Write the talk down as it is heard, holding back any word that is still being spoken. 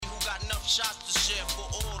shots to share for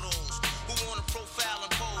all those who wanna profile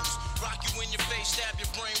and pose. Rock you in your face, stab your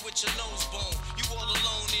brain with your nose bone. You all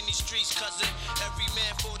alone in these streets, cousin. Every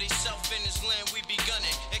man for theyself in his land, we be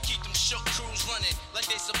gunning. And keep them shook crews running like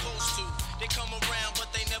they supposed to. They come around, but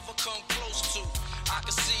they never come close to. I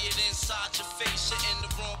can see it inside your face, you're in the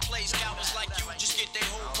wrong place. Cowards like you just get their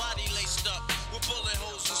whole body laced up with bullet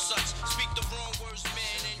holes and such. Speak the wrong words,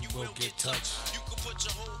 man, and you will get touched. You can put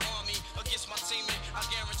your whole army against my team, and I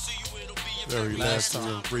guarantee you it'll be your very last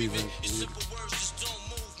time breathing. Your simple words just don't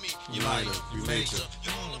move me. You minor, you major.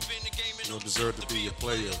 You don't deserve to be a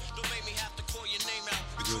player. Don't make me have to call your name out.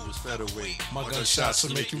 The good was featherweight. My gunshots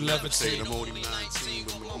will make you levitate. I'm only 19,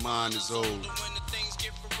 but my mind is old. When the things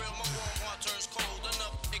get for real, my warm heart turns cold.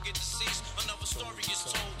 Another nigga deceased, another story is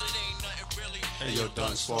told. It ain't nothing really. Hey, yo,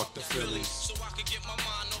 done sparked the Phillies. So I can get my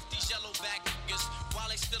mind off these yellow back niggas. While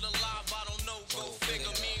they still alive, I don't know. Go figure.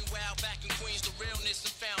 Meanwhile, back in Queens, the realness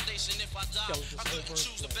and foundation. If I die, I couldn't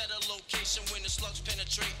choose a better location. When the slugs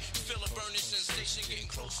penetrate, feel a burning sensation. Getting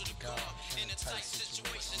closer to God in a tight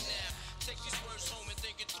situation now. Take these words home and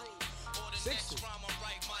think it through. Or the next rhyme I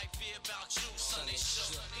write might be about you. Son, they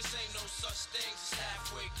shook. Cause ain't no such things as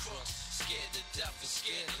halfway crooks. Scared to death and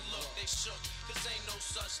scared to look. They shook. Cause ain't no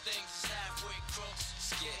such things as halfway crooks.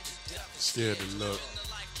 Scared to death and Scared to look.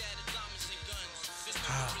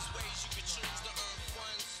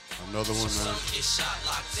 Another one, man. Get shot,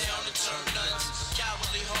 locked down, and turn nuns.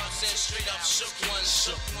 Cowardly hearts and straight up shook ones,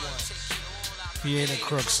 shook ones. He ain't a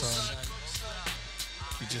crook, son.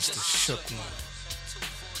 He just a shook one.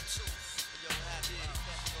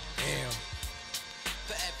 Damn.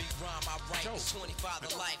 For every rhyme I write, 25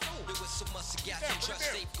 to life. There was so much to got some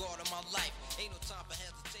trust, safeguard of my life. Ain't no time for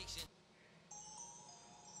hesitation.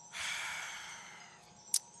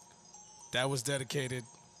 That was dedicated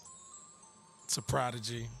to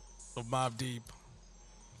Prodigy of Mobb Deep,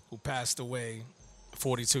 who passed away,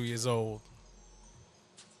 42 years old.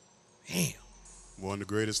 Damn. One of the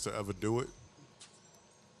greatest to ever do it.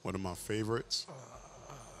 One of my favorites. I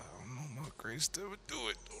don't know, my greatest to ever do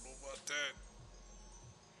it. Don't know about that.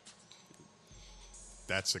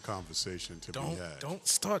 That's a conversation to be had. Don't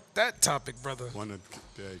start that topic, brother. One of,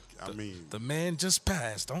 I mean, the man just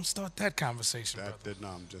passed. Don't start that conversation, brother. No,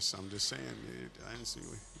 I'm just saying. I didn't see.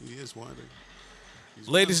 He is one of the.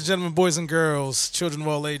 Ladies and gentlemen, boys and girls, children of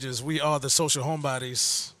all ages, we are the social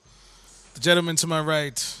homebodies. The gentleman to my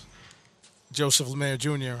right, Joseph Lemaire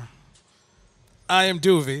Jr. I am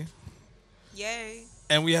Doovie. Yay.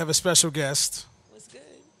 And we have a special guest. What's good?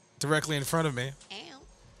 Directly in front of me. Ow.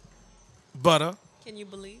 Butter. Can you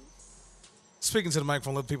believe? Speaking to the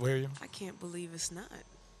microphone, let people hear you. I can't believe it's not.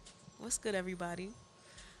 What's good, everybody?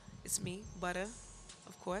 It's me, Butter,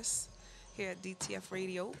 of course, here at DTF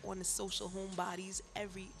Radio on the Social Homebodies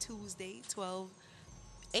every Tuesday, 12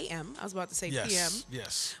 a.m. I was about to say yes, p.m.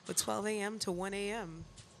 Yes. But 12 a.m. to 1 a.m.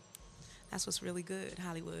 That's what's really good,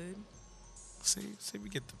 Hollywood. See, we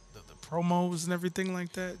get the promos and everything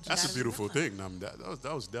like that. That's a beautiful thing.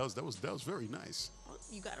 That was very nice. Well,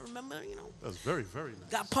 you gotta remember, That was very, very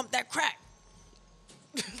nice. Gotta pump that crack.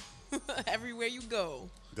 Everywhere you go.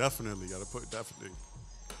 Definitely gotta put definitely.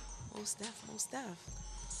 Most def.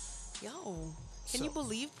 Yo, can you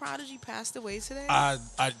believe Prodigy passed away today?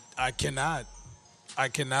 I cannot.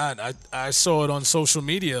 I saw it on social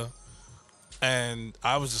media, and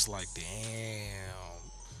I was just like, damn.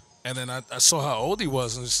 And then I saw how old he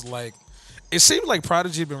was, and it's like, it seemed like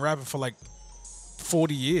Prodigy had been rapping for like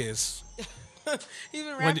 40 years. He's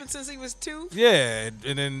been rapping since he was 2? Yeah,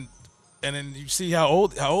 and then you see how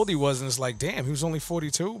old he was, and it's like, damn, he was only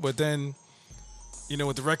 42. But then,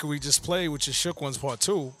 with the record we just played, which is Shook Ones Part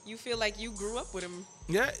 2. You feel like you grew up with him.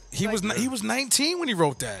 Yeah, he was 19 when he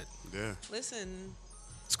wrote that. Yeah. Listen,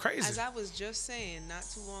 it's crazy. As I was just saying not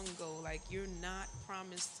too long ago, like, you're not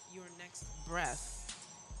promised your next breath.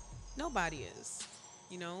 Nobody is.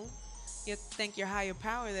 You thank your higher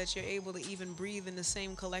power that you're able to even breathe in the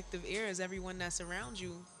same collective air as everyone that's around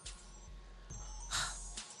you.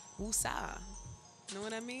 Woosah. You know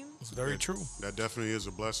what I mean? It's very true. That definitely is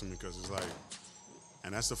a blessing, because it's like,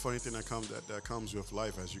 and that's the funny thing that comes with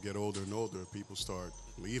life. As you get older and older, people start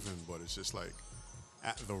leaving, but it's just like,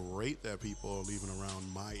 at the rate that people are leaving around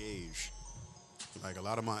my age, like a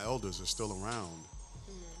lot of my elders are still around,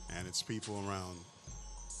 and it's people around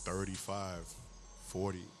 35,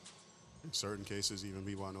 40. In certain cases, even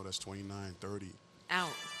people I know that's 29, 30. Out.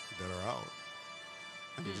 That are out.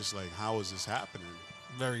 And you're just like, how is this happening?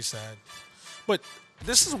 Very sad. But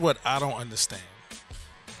this is what I don't understand.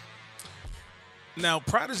 Now,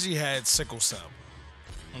 Prodigy had sickle cell.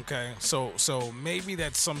 Okay? So maybe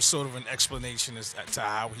that's some sort of an explanation as to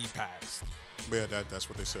how he passed. Yeah, that's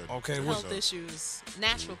what they said. Okay, So, Health issues,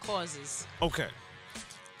 natural causes. Okay.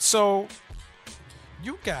 So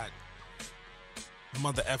you got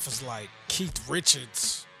mother effers like Keith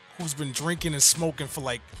Richards, who's been drinking and smoking for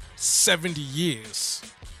like 70 years,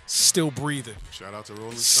 still breathing, shout out to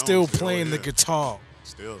Rolling Stones. still Yeah, playing the yeah. guitar,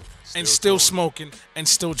 Still and still touring. smoking and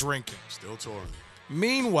still drinking. Still touring.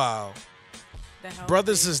 Meanwhile, The health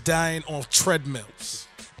brothers thing. is dying on treadmills.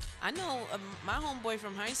 I know my homeboy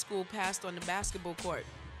from high school passed on the basketball court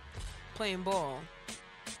playing ball.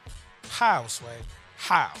 How, Sway?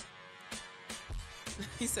 How?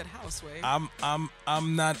 He said houseway.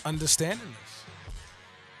 I'm not understanding this.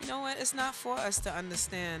 You know what? It's not for us to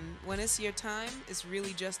understand. When it's your time, it's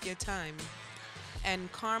really just your time.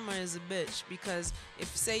 And karma is a bitch because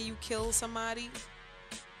if say you kill somebody,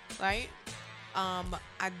 right?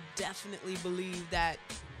 I definitely believe that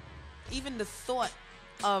even the thought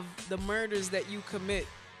of the murders that you commit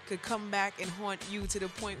could come back and haunt you to the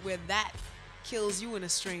point where that kills you in a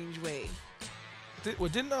strange way.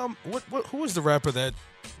 Who was the rapper that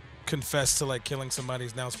confessed to like killing somebody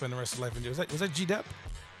who's now spending the rest of his life in jail? Was that G-Dep?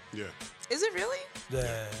 Yeah. Is it really?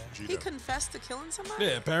 Yeah. He G-Dep. confessed to killing somebody?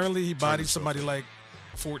 Yeah, apparently he bodied himself somebody in. like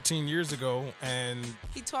 14 years ago, and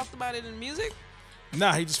He talked about it in music?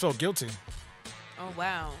 nah, he just felt guilty. Oh,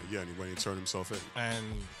 wow. Yeah, and he went and turned himself in. And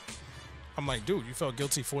I'm like, dude, you felt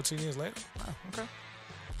guilty 14 years later? Wow, okay.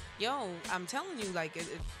 Yo, I'm telling you, like, it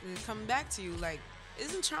coming back to you, like,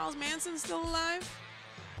 isn't Charles Manson still alive?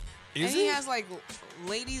 Is and he? he has, like,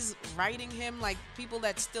 ladies writing him, like, people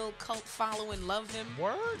that still cult follow and love him.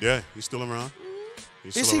 Word? Yeah, he's still around.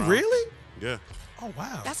 He's Is still he around. really? Yeah. Oh,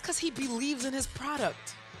 wow. That's because he believes in his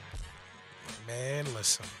product. Man,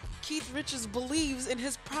 listen. Keith Richards believes in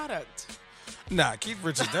his product. Nah, Keith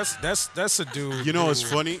Richards, that's a dude. You know, it's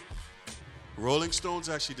who- funny. Rolling Stones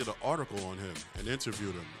actually did an article on him and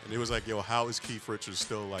interviewed him, and it was like, "Yo, how is Keith Richards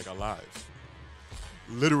still like alive?"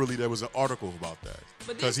 Literally, there was an article about that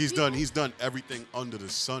But because there's he's done everything under the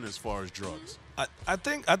sun as far as drugs. I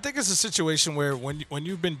think it's a situation where when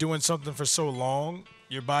you've been doing something for so long,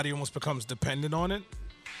 your body almost becomes dependent on it.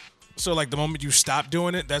 So like the moment you stop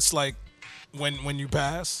doing it, that's like when you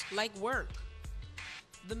pass. Like work.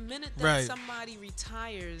 The minute that Right. somebody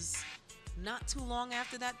retires, not too long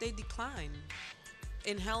after that, they decline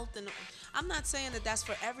in health. And I'm not saying that that's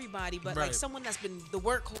for everybody, but like Right. someone that's been the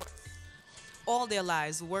workhorse all their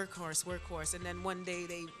lives, workhorse, and then one day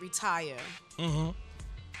they retire. Mm-hmm.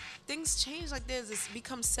 Things change. Like this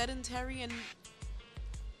becomes sedentary and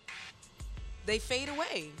they fade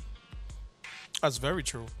away. That's very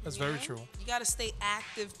true. That's You very know? true. You got to stay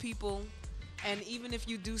active, people. And even if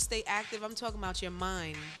you do stay active, I'm talking about your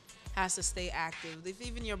mind has to stay active. If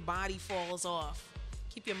even your body falls off,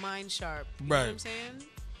 keep your mind sharp. You know what I'm Right. saying?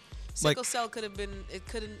 Like- Sickle cell couldn't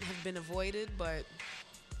have been avoided, but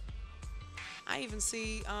I even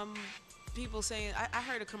see people saying, I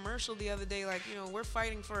heard a commercial the other day, like, you know, we're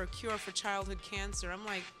fighting for a cure for childhood cancer. I'm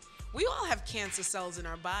like, we all have cancer cells in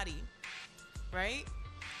our body, right?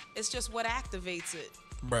 It's just what activates it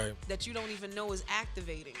Right. that you don't even know is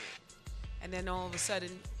activating it. And then all of a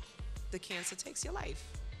sudden, the cancer takes your life.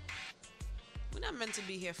 We're not meant to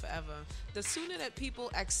be here forever. The sooner that people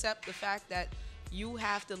accept the fact that you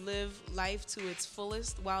have to live life to its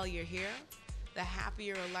fullest while you're here, the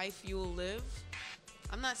happier a life you will live.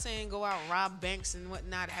 I'm not saying go out, rob banks and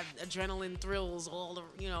whatnot, have adrenaline thrills, all the,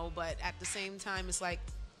 you know, but at the same time, it's like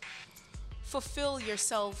fulfill your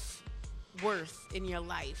self-worth in your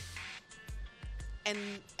life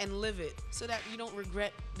and live it so that you don't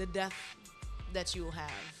regret the death that you'll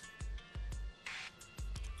have.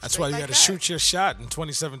 That's Straight why you like got to that. shoot your shot in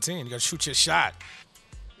 2017. You got to shoot your shot.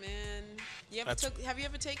 Man, That's- have you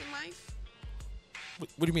ever taken life? What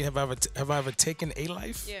do you mean? Have I ever taken a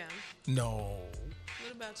life? Yeah. No.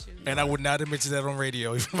 What about you? And I would not admit to that on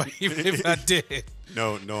radio, even if I did.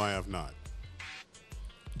 No, I have not.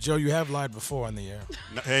 Joe, you have lied before on the air.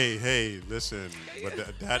 No, hey, listen, but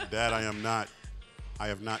that I am not. I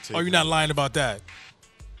have not taken. Oh, you're not lying about that?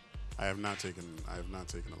 I have not taken a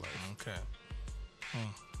life. Okay.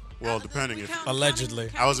 Well, depending We if count- Allegedly.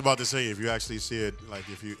 I was about to say, if you actually see it, like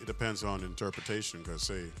it depends on interpretation. Because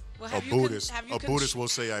say Well, a have you con- Buddhist, have you a con- Buddhist will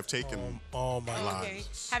say, "I've taken." Oh my God. Okay.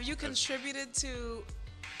 lives. Have you contributed to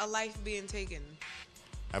a life being taken?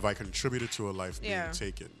 Have I contributed to a life being Yeah.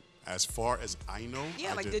 taken? As far as I know,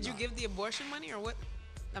 Yeah, I like did you not. give the abortion money or what?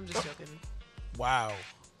 I'm just joking. Wow.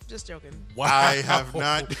 Just joking. Wow. I have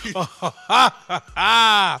not.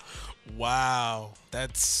 Wow.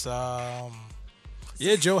 That's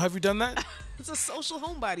Yeah, Joe, have you done that? It's a social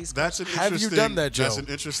homebodies. That's an Have you interesting. done that, Joe? That's an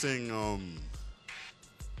interesting.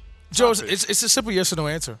 Joe, Topic. it's a simple yes or no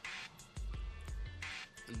answer.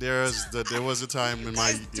 there was a time in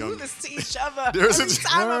my Guys do young this to each other There's a every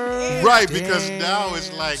time I'm here. right because Damn, now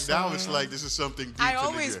it's like this is something deep. I to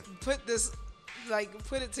always the put this,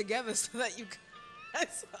 put it together so that you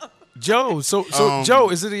guys. Joe, so Joe,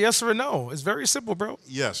 is it a yes or a no? It's very simple, bro.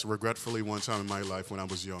 Yes, regretfully, one time in my life when I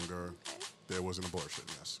was younger, there was an abortion.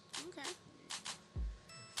 Yes. Okay.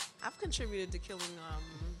 I've contributed to killing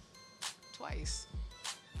twice.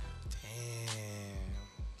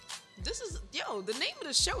 Damn. This is the name of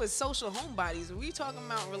the show is Social Homebodies. We talking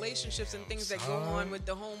about relationships and things that go on with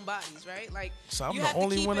the homebodies, right? Like, So I'm you the have to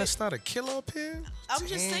only keep one it- that's not a killer up here? I'm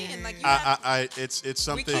just saying, like, you have, It's we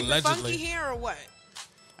something. keep it Allegedly. funky here or what?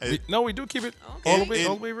 No, we do keep it Okay.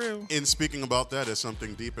 all the way real. In speaking about that, it's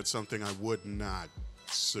something deep. It's something I would not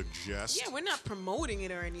suggest. Yeah, we're not promoting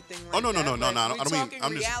it or anything like Oh, no, that. no, but I we're don't mean- talking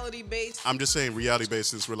I'm just- reality based. I'm just saying reality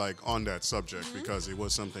basis. We're like on that subject because it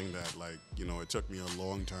was something that it took me a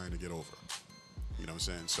long time to get over. You know what I'm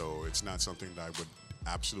saying? So it's not something that I would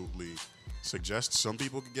absolutely suggest. Some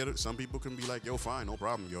people can get it. Some people can be like, yo, fine, no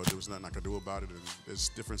problem. Yo, there was nothing I could do about it. And there's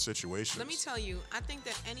different situations. Let me tell you, I think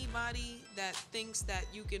that anybody that thinks that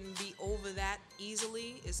you can be over that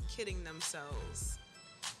easily is kidding themselves.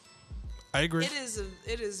 I agree. It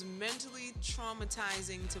is mentally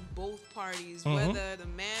traumatizing to both parties, Mm-hmm. whether the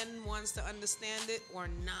man wants to understand it or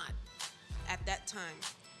not. At that time,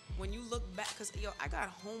 when you look back, because I got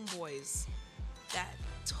homeboys that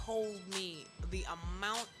told me the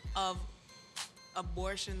amount of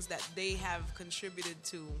abortions that they have contributed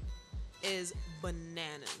to is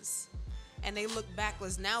bananas. And they look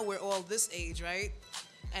backwards. Now we're all this age, right?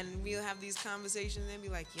 And we'll have these conversations and be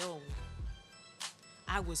like, yo,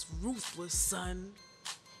 I was ruthless, son.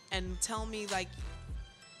 And tell me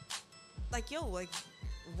yo,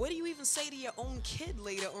 what do you even say to your own kid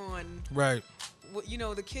later on? Right.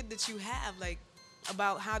 The kid that you have,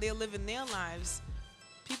 about how they're living their lives.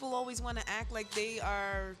 People always want to act like they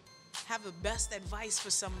have the best advice for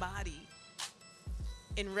somebody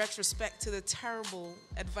in retrospect to the terrible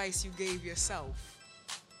advice you gave yourself.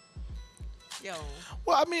 Yo.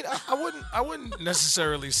 Well, I mean, I wouldn't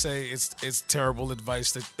necessarily say it's terrible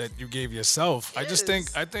advice that you gave yourself. I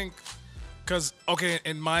think because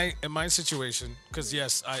in my situation, because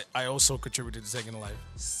yes, I also contributed to taking a life.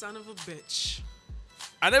 Son of a bitch.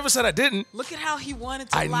 I never said I didn't. Look at how he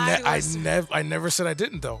wanted to lie to us. I never said I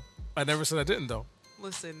didn't though.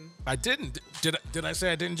 Listen, I didn't. Did I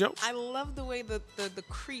say I didn't, Joe? I love the way the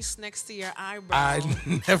crease next to your eyebrow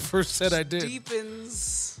I never said I did.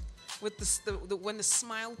 deepens with the when the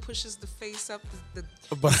smile pushes the face up. The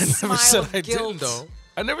But I never smile said of I guilt. didn't though.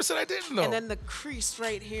 I never said I didn't though. And then the crease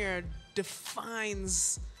right here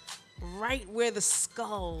defines right where the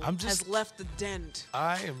skull has left the dent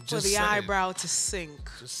I am for just the saying. eyebrow to sink.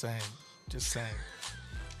 Just saying.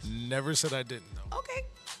 Never said I didn't though. Okay,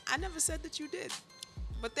 I never said that you did,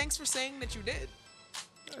 but thanks for saying that you did.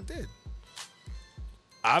 I did.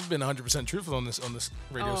 I've been 100% truthful on this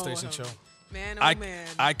radio station show. Man, man.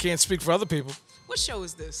 I can't speak for other people. What show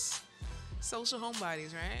is this? Social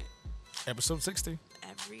Homebodies, right? Episode 60.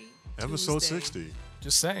 Every Episode Tuesday, 60.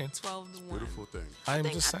 Just saying. 12 to 1. Beautiful thing. I'm I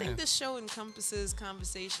just think saying. this show encompasses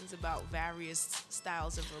conversations about various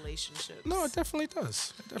styles of relationships. No, it definitely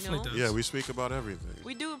does. It definitely know? does. Yeah, we speak about everything.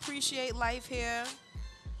 We do appreciate life here.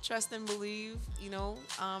 Trust and believe,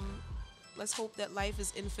 let's hope that life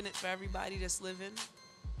is infinite for everybody that's living.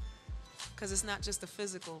 Because it's not just a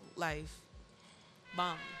physical life.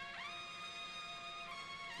 Bomb.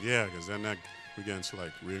 Yeah, because then we get into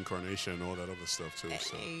reincarnation and all that other stuff too.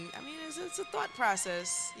 So Hey, I mean, it's a thought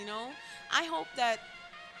process, I hope that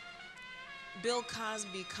Bill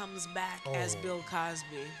Cosby comes back as Bill Cosby.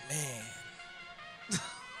 Man.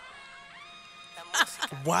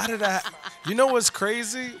 Why did I? You know what's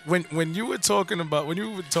crazy? When you were talking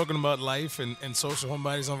about life and social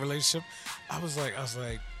homebodies on relationship, I was like,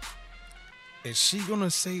 is she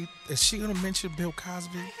gonna mention Bill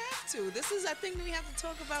Cosby? I have to. I think we have to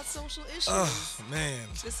talk about social issues. Oh man,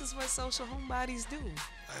 This is what social homebodies do.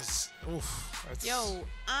 that's Yo,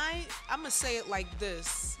 I'm gonna say it like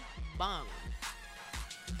this. Bang.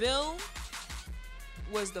 Bill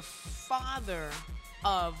was the father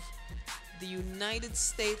of the United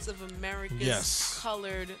States of America's Yes.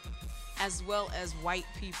 colored as well as white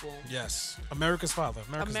people. yes, America's father,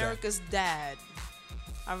 America's Dad.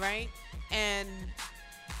 All right? And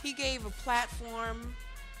he gave a platform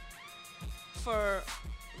for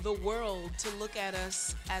the world to look at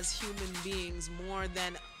us as human beings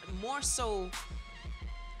more so dad.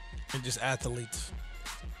 And just athletes.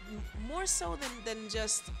 than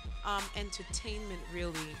just entertainment,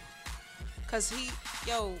 really. Because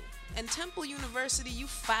in Temple University, you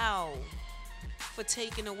foul. for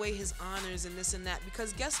taking away his honors and this and that.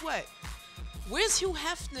 Because guess what? Where's Hugh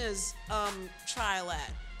Hefner's trial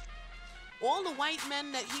at? All the white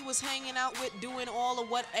men that he was hanging out with, doing all of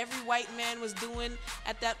what every white man was doing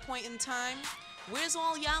at that point in time. Where's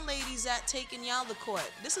all y'all ladies at taking y'all to court?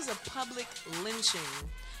 This is a public lynching.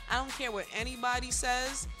 I don't care what anybody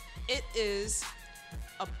says. It is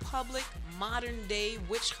a public modern day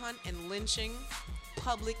witch hunt and lynching.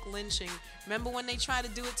 Public lynching. Remember when they tried to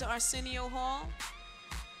do it to Arsenio Hall?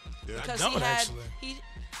 Yeah. Because I don't actually.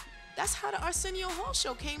 That's how the Arsenio Hall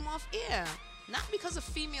show came off air. Not because of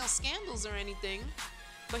female scandals or anything,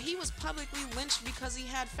 but he was publicly lynched because he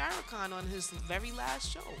had Farrakhan on his very last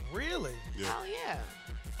show. Really? Yeah. Hell yeah.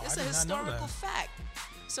 Oh, It's I a did not know historical that. fact.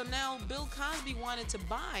 So now Bill Cosby wanted to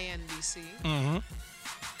buy NBC. Mm-hmm.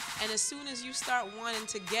 And as soon as you start wanting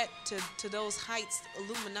to get to those heights,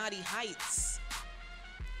 Illuminati heights,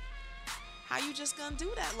 how you just gonna do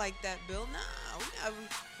that like that, Bill? Nah.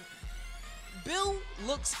 Bill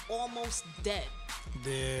looks almost dead.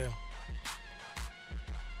 Yeah.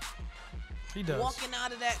 He does. Walking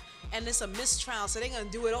out of that, and it's a mistrial, so they're gonna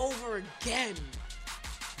do it over again.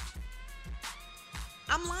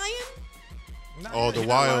 I'm lying? Nah, All the you're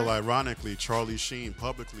not while, lying. ironically, Charlie Sheen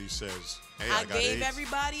publicly says, "Hey, I got gave AIDS,"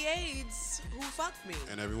 everybody AIDS who fucked me.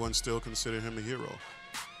 and everyone still consider him a hero,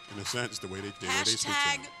 in a sense, the way they speak to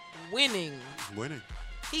Hashtag him. winning. Winning.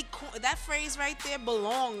 That phrase right there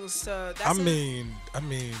belongs to. That's I mean,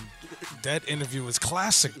 that interview was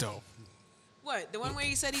classic though. what? The one where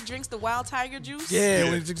he said he drinks the wild tiger juice? Yeah,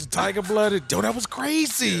 when he drinks tiger blooded. Yo, that was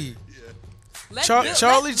crazy. Let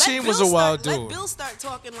Charlie Sheen was Bill a wild Let dude. Bill start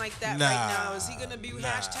talking like that Nah, right now. Is he gonna be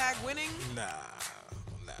hashtag winning? Nah.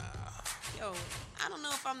 Yo, I don't know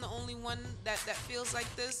if I'm the only one that feels like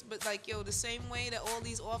this, but like, yo, the same way that all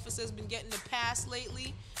these officers been getting a pass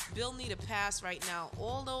lately, Bill need a pass right now.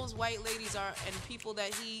 All those white ladies and people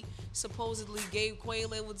that he supposedly gave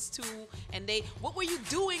Quaaludes to, and what were you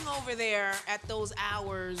doing over there at those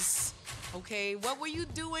hours? Okay, what were you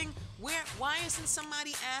doing? Why isn't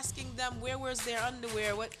somebody asking them where was their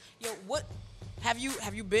underwear? What have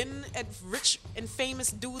you been at rich and famous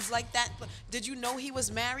dudes like that? Did you know he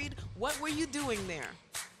was married? What were you doing there?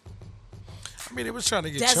 I mean, it was trying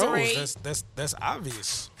to get Desiree. chose. That's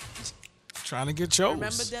obvious. Trying to get chose.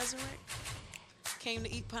 Remember Desiree? Came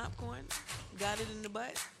to eat popcorn, got it in the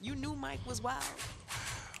butt. You knew Mike was wild.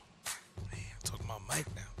 Man, I'm talking about Mike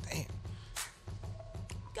now. Damn.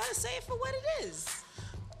 Gotta say it for what it is.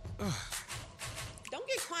 Don't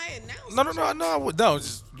get quiet now. No.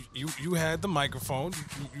 Just, you had the microphone.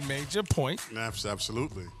 You made your point.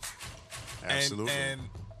 Absolutely. Absolutely. And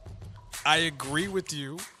I agree with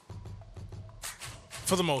you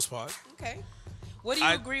for the most part. Okay. What do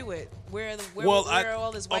you agree with? Where are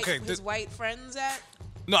all his white friends at?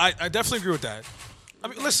 No, I definitely agree with that. I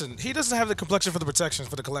mean, listen, he doesn't have the complexion for the protection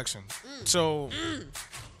for the collection. So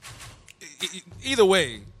either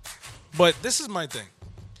way, but this is my thing.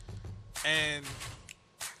 And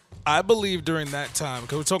I believe during that time,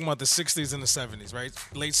 because we're talking about the 60s and the 70s, right?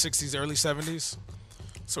 Late 60s, early 70s.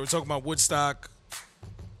 So we're talking about Woodstock.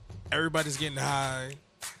 Everybody's getting high.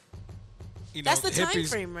 You know, That's the time hippies.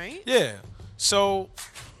 frame, right? Yeah. So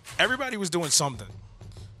everybody was doing something.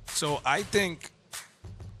 So I think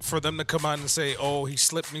for them to come out and say, "Oh, he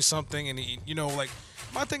slipped me something," and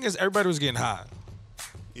my thing is everybody was getting high.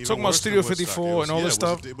 Even Talking about worse Studio than Woodstock. 54 and all this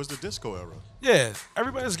stuff. It was the disco era. Yeah,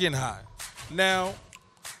 everybody was getting high. Now,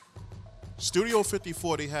 Studio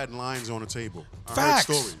 54, they had lines on the table. I facts,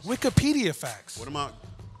 heard stories. Wikipedia facts. One of my,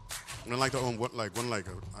 I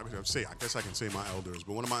guess I can say my elders,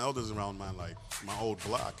 but one of my elders around my old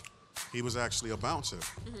block, he was actually a bouncer,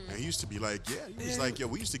 and he used to be like, he was like, they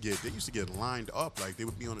used to get lined up, like they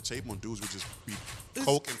would be on the table and dudes would just be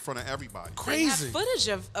coke in front of everybody. They have Crazy. footage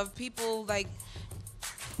of people like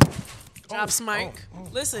drops Mike.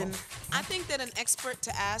 Listen, I think that an expert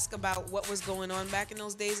to ask about what was going on back in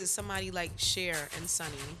those days is somebody like Cher and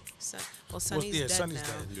Sonny. Sonny's dead Sonny's now.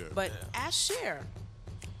 dead. Yeah. But ask Cher.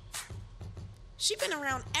 She been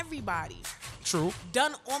around everybody, True.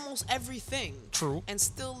 done almost everything. True. And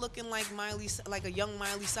still looking like a young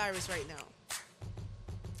Miley Cyrus right now.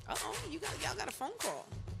 Uh-oh, y'all got a phone call.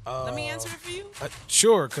 Let me answer it for you.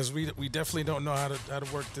 Sure, because we definitely don't know how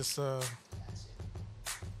to work this.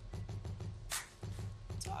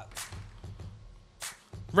 Talk.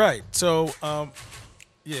 Right. So,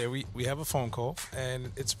 we have a phone call,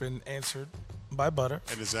 and it's been answered by Butter.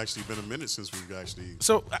 And it's actually been a minute since we've actually.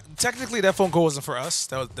 So technically, that phone call wasn't for us.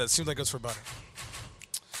 That seemed like it was for Butter.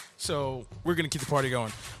 So we're gonna keep the party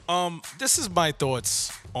going. This is my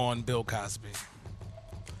thoughts on Bill Cosby.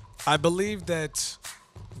 I believe that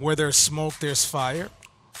where there's smoke, there's fire.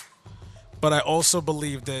 But I also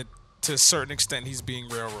believe that to a certain extent he's being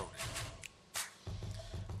railroaded.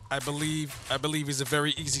 I believe he's a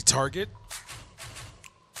very easy target.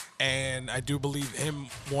 And I do believe him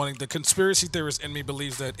wanting, the conspiracy theorist in me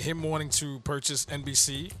believes that him wanting to purchase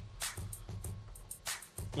NBC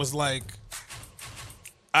was like,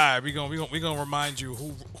 all right, we gonna remind you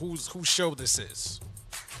whose show this is.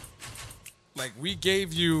 Like, we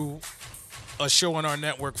gave you a show on our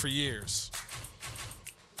network for years.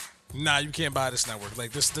 Nah, you can't buy this network.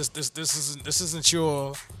 Like, this isn't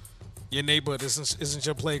your neighborhood. This isn't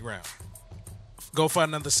your playground. Go find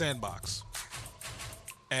another sandbox.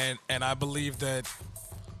 And I believe that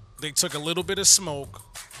they took a little bit of smoke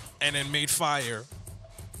and then made fire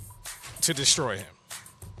to destroy him.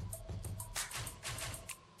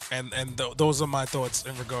 And those are my thoughts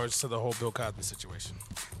in regards to the whole Bill Cosby situation.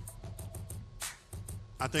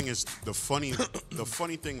 I think it's the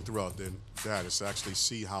funny thing throughout that is to actually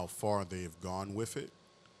see how far they've gone with it.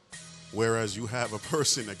 Whereas you have a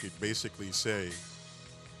person that could basically say,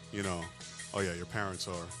 you know, oh yeah, your parents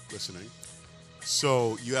are listening.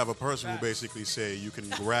 So you have a person who basically say you can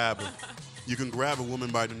grab a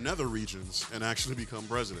woman by the nether regions and actually become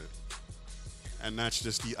president. And that's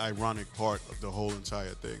just the ironic part of the whole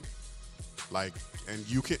entire thing. Like, and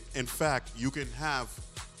you can have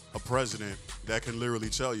a president that can literally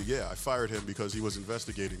tell you, yeah, I fired him because he was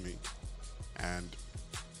investigating me. And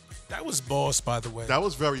that was boss, by the way. That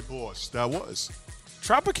was very boss. That was.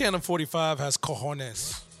 Tropicana 45 has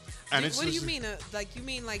cojones. And what do you mean? You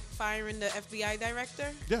mean firing the FBI director?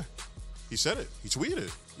 Yeah. He said it. He tweeted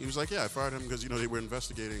it. He was like, yeah, I fired him because, they were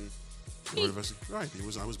investigating. Right.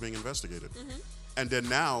 I was being investigated. Mm-hmm. And then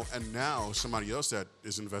now somebody else that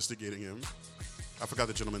is investigating him, I forgot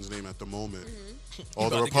the gentleman's name at the moment. Mm-hmm. All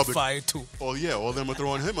the Republicans fired too. Oh yeah, all of them are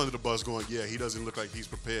throwing him under the bus, going, yeah, he doesn't look like he's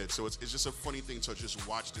prepared. So it's just a funny thing to just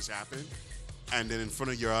watch this happen, and then in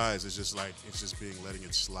front of your eyes, it's just letting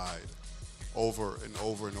it slide, over and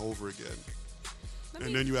over and over again.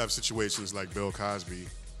 And then you have situations like Bill Cosby,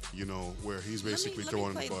 where he's basically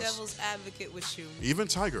throwing the bus. Let me play devil's advocate with you. Even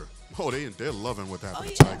Tiger. Oh, they're loving what happened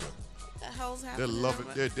to Tiger. What the hell's happening?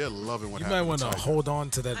 They're loving what happened. You might want to to hold on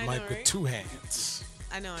to that mic with two hands.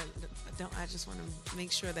 I know. I just want to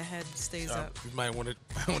make sure the head stays up. You might want to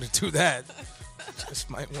do that. Just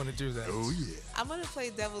might want to do that. Oh yeah. I'm gonna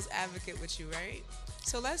play devil's advocate with you, right?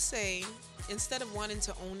 So let's say instead of wanting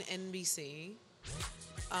to own NBC,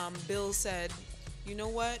 Bill said, "You know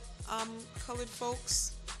what, colored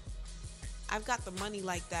folks, I've got the money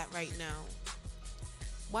like that right now.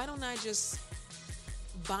 Why don't I just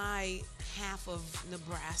buy half of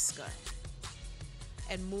Nebraska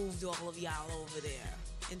and moved all of y'all over there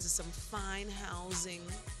into some fine housing.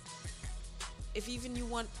 If even you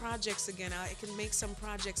want projects again, I can make some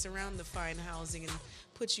projects around the fine housing and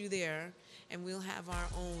put you there, and we'll have our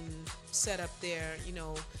own setup there,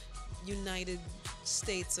 United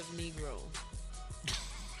States of Negro."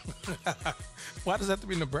 Why does that have to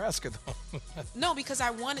be Nebraska, though? No, because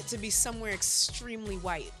I want it to be somewhere extremely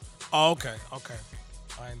white. Oh, okay.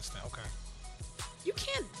 I understand. Okay. You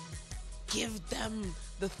can't give them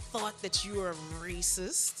the thought that you are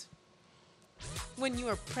racist when you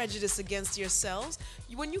are prejudiced against yourselves.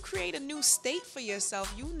 When you create a new state for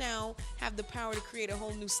yourself, you now have the power to create a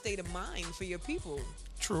whole new state of mind for your people.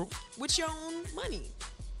 True. With your own money.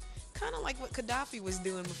 Kind of like what Gaddafi was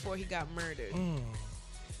doing before he got murdered.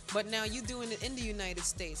 But now you're doing it in the United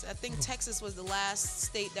States. I think Texas was the last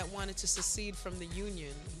state that wanted to secede from the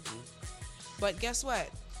Union. But guess what?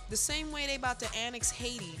 The same way they about to annex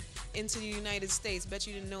Haiti into the United States. Bet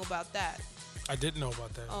you didn't know about that. I didn't know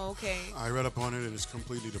about that. Oh, okay. I read up on it, and it's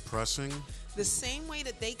completely depressing. The same way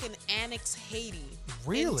that they can annex Haiti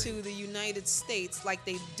into the United States like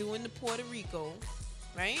they do into Puerto Rico,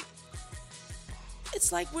 right?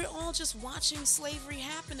 It's like we're all just watching slavery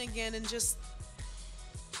happen again and just,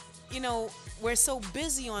 we're so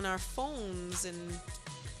busy on our phones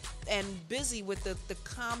and busy with the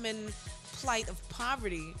common plight of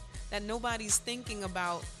poverty that nobody's thinking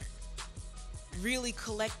about really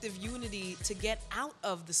collective unity to get out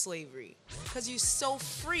of the slavery, because you're so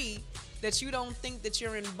free that you don't think that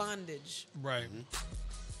you're in bondage. Right.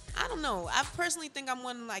 I don't know. I personally think I'm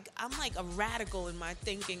like a radical in my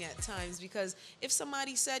thinking at times, because if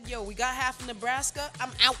somebody said, "Yo, we got half of Nebraska,"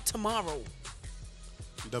 I'm out tomorrow.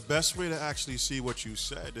 The best way to actually see what you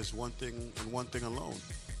said is one thing and one thing alone.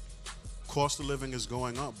 Cost of living is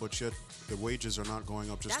going up, but yet the wages are not going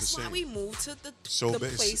up just the same. That's why we moved to the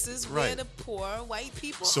places where the poor white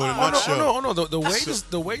people so are. Oh, no. The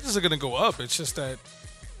wages are going to go up. It's just that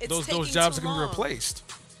those jobs are going to be replaced.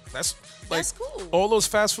 That's That's cool. All those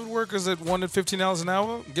fast food workers that wanted $15 an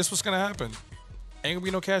hour. Guess what's gonna happen? Ain't gonna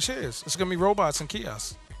be no cashiers. It's gonna be robots and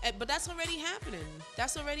kiosks. But that's already happening.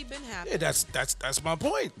 That's already been happening. Yeah, that's my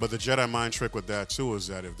point. But the Jedi mind trick with that too is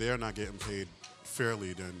that if they're not getting paid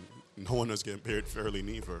fairly, then no one is getting paid fairly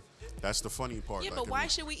neither. That's the funny part. Yeah, like, but why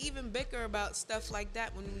should we even bicker about stuff like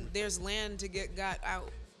that when there's land to get got out,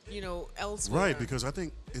 elsewhere? Right, because I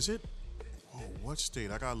think what state?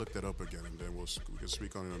 I gotta look that up again, and then we can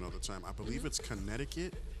speak on it another time. I believe it's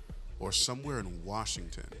Connecticut or somewhere in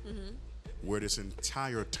Washington, where this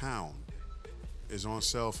entire town is on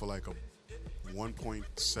sale for like a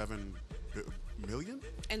 1.7 million.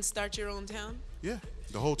 And start your own town? Yeah,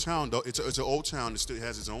 the whole town. Though it's an old town. It still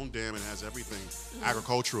has its own dam and has everything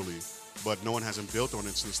agriculturally, but no one hasn't built on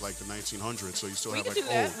it since like the 1900s. So you still have We can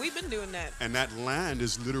like do that. We've been doing that. and that land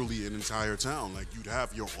is literally an entire town. Like you'd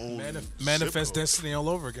have your own Manifest zip code. destiny all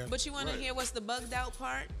over again. But you want Right. to hear what's the bugged out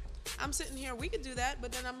part? I'm sitting here, we could do that,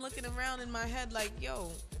 but then I'm looking around in my head like,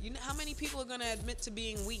 yo, you know how many people are going to admit to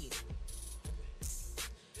being weed?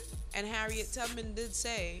 And Harriet Tubman did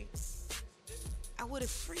say, I would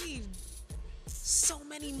have freed so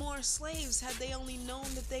many more slaves had they only known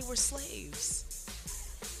that they were slaves.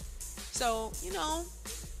 So,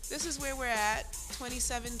 this is where we're at,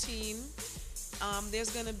 2017.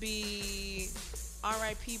 There's going to be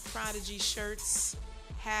R.I.P Prodigy shirts,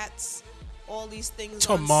 hats, all these things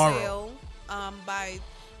Tomorrow. on sale by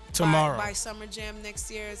Tomorrow. by Summer Jam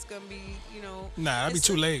next year. It's going to be, Nah, that'd be it's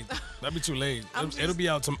too a- late. That'd be too late. It'll be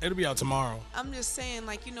out. It'll be out tomorrow. I'm just saying,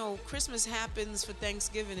 Christmas happens for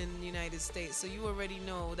Thanksgiving in the United States, so you already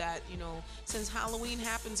know that, since Halloween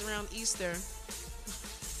happens around Easter,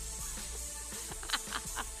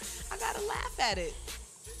 I gotta laugh at it.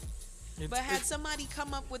 But had somebody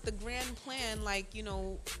come up with a grand plan, like,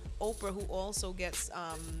 Oprah, who also gets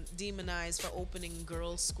demonized for opening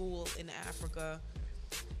girls' school in Africa,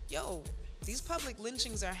 these public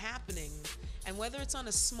lynchings are happening. And whether it's on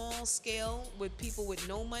a small scale with people with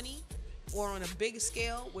no money or on a big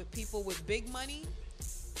scale with people with big money,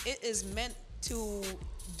 it is meant to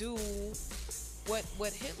do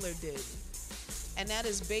what Hitler did. And that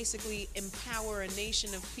is basically empower a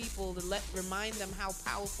nation of people to remind them how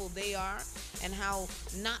powerful they are and how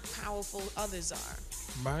not powerful others are.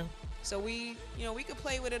 Right. So we could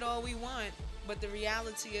play with it all we want, but the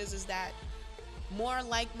reality is that more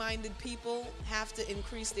like-minded people have to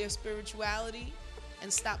increase their spirituality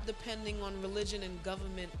and stop depending on religion and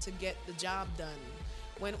government to get the job done.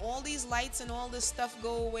 When all these lights and all this stuff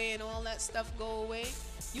go away and all that stuff go away,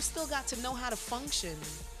 you still got to know how to function.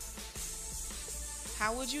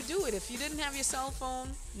 How would you do it if you didn't have your cell phone,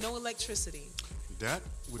 no electricity? That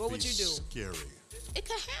would What be would you do? scary. It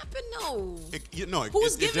could happen, though.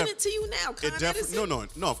 Who's giving it to you now? Con Edison?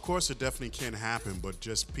 No. Of course, it definitely can happen, but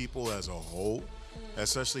just people as a whole,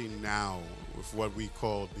 especially now with what we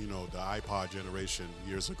called, the iPod generation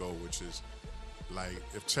years ago, which is like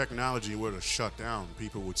if technology were to shut down,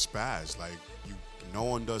 people would spaz. Like no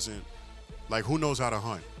one doesn't, like who knows how to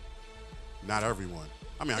hunt? Not everyone.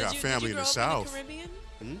 I mean, I got family in the South. Did you grow up in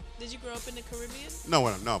the Caribbean? Did you grow up in the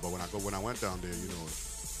Caribbean? No, but when I went down there,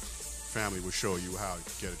 family would show you how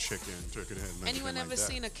to get a chicken, turkey head, and Anyone everything ever like that.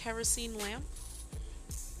 seen a kerosene lamp?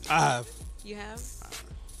 I have. You have?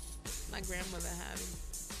 My grandmother had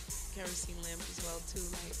a kerosene lamp as well too.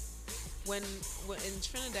 Like when in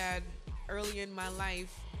Trinidad, earlier in my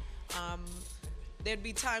life, there'd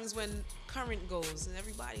be times when current goes and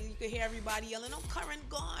you could hear everybody yelling, "Oh, current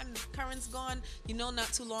gone! Current's gone!"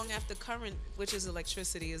 Not too long after current, which is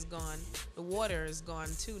electricity, is gone, the water is gone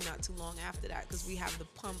too. Not too long after that, because we have the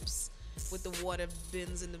pumps with the water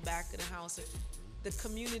bins in the back of the house. The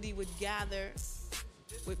community would gather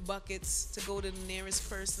with buckets to go to the nearest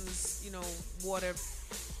person's, water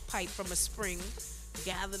pipe from a spring,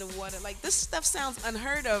 gather the water. Like, this stuff sounds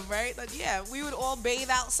unheard of, right? Like, yeah, we would all bathe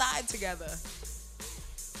outside together.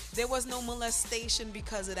 There was no molestation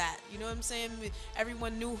because of that. You know what I'm saying?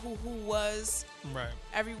 Everyone knew who was. Right.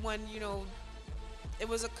 Everyone, it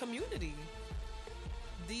was a community.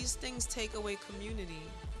 These things take away community.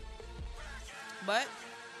 But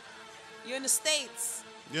you're in the States.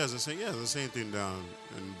 Yeah, it's the same thing down,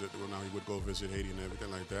 and when I would go visit Haiti and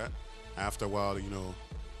everything like that. After a while,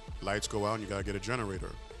 lights go out and you gotta get a generator.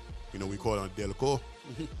 We call it a delco.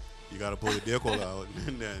 You gotta pull the delco out,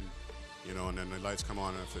 and then, and then the lights come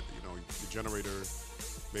on. If the generator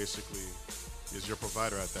basically is your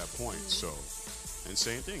provider at that point. So, and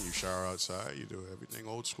same thing, you shower outside, you do everything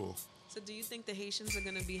old school. So, do you think the Haitians are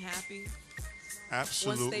gonna be happy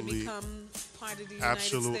Absolutely. once they become part of the United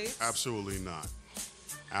States? Absolutely not.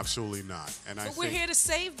 Absolutely not. And But we're here to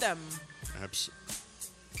save them.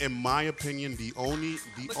 in my opinion,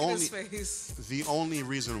 Look at his face. the only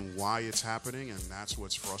reason why it's happening, and that's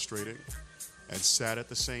what's frustrating and sad at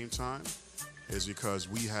the same time, is because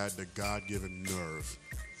we had the God-given nerve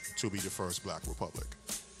to be the first Black Republic,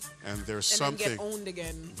 and there's And something then get owned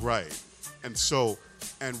again. right. And so,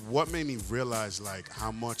 and what made me realize like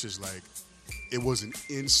how much is like it was an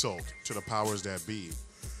insult to the powers that be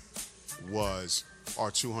was our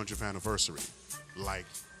 200th anniversary. Like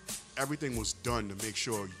everything was done to make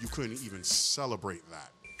sure you couldn't even celebrate that.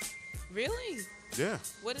 Really? Yeah.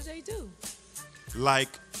 What did they do? Like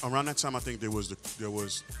around that time, I think there was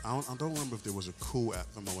I don't remember if there was a coup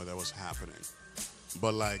at the moment that was happening,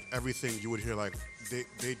 but like everything you would hear like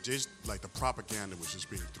they just like the propaganda was just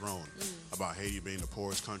being thrown about Haiti being the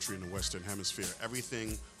poorest country in the Western Hemisphere.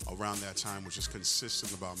 Everything around that time was just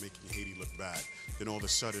consistent about making Haiti look bad. Then all of a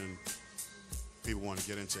sudden, people want to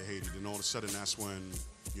get into Haiti. Then all of a sudden, that's when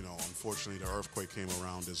unfortunately, the earthquake came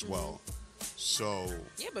around as well. So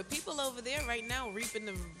Yeah, but people over there right now reaping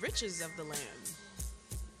the riches of the land.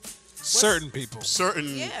 Certain people. certain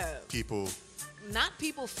Yeah. people, Not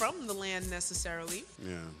people from the land necessarily.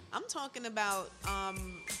 yeah. I'm talking about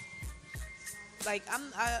like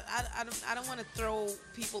I don't want to throw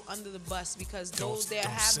people under the bus because though there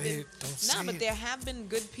have been but there have been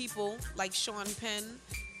good people like Sean Penn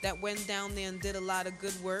that went down there and did a lot of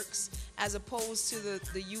good works, as opposed to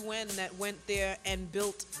the UN that went there and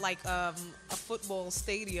built like a football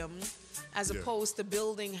stadium, as opposed to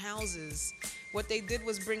building houses. What they did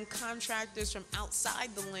was bring contractors from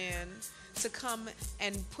outside the land to come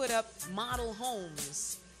and put up model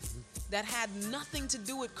homes that had nothing to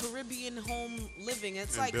do with Caribbean home living.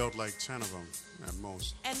 It's And like, built like 10 of them at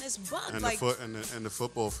most. and it's bugged And like the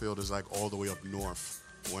football field is like all the way up north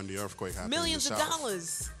when the earthquake happened. millions in of the south.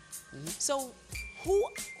 dollars. So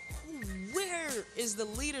where is the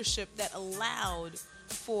leadership that allowed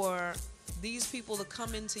for these people to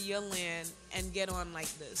come into your land and get on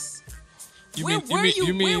like this? Where were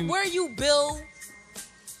you, Bill,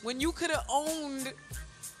 when you could have owned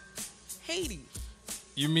Haiti?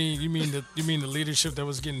 You mean the leadership that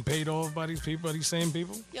was getting paid off by these people, by these same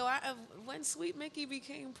people? Yo, when Sweet Mickey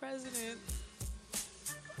became president,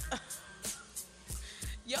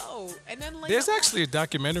 yo, and then like There's actually a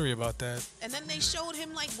documentary about that. and then they showed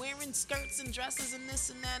him like wearing skirts and dresses and this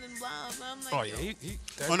and that and blah blah. I'm like, Oh yo,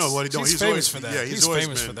 yeah, Oh no, what he don't? He's He's famous always for that. Yeah, he's always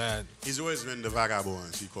famous been, for that. He's always been the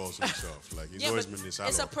vagabond. He calls himself. Like he's yeah, always but been this.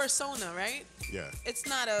 it's a persona, right? Yeah. It's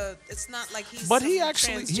not like he's. But some he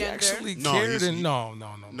actually transgender. No, cared he's- and he- no.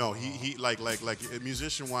 No, he like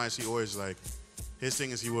musician wise, he always like his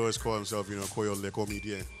thing is he always call himself, Koyo Le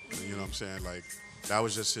Comedien. You know what I'm saying? Like that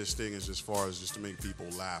was just his thing, as far as just to make people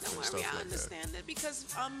laugh Don't and worry, stuff I like that. understand that because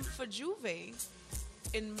for Juve,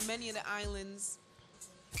 in many of the islands,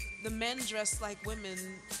 the men dressed like women.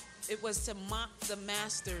 It was to mock the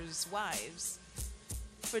masters' wives.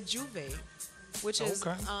 For Juve, which is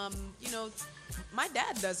Okay. my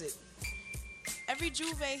dad does it. Every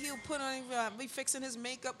Juve, he'll put on, be fixing his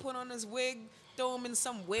makeup, put on his wig, throw him in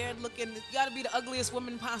some weird looking. You gotta be the ugliest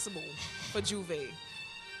woman possible for Juve.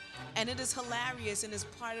 And it is hilarious and it's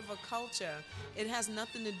part of a culture. It has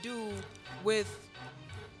nothing to do with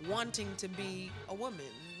wanting to be a woman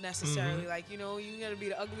necessarily. Like, you gotta be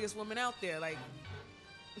the ugliest woman out there. Like,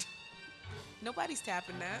 nobody's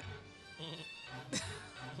tapping that.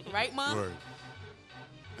 Right, Mom? Word.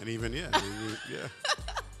 And even yeah.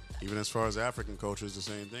 Even as far as African culture is the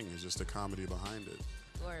same thing. It's just the comedy behind it.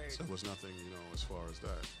 Word. So it was nothing, as far as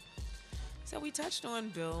that. So we touched on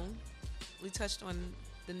Bill. We touched on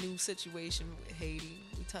the new situation with Haiti.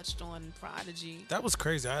 We touched on Prodigy. That was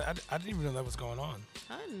crazy. I didn't even know that was going on.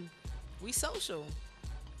 Hun, we social.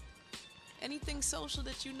 Anything social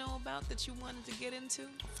that you know about that you wanted to get into?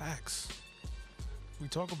 Facts. We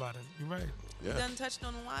talk about it. You're right. Yeah. We done touched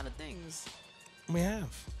on a lot of things. We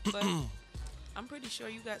have. But I'm pretty sure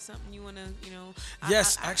you got something you want to,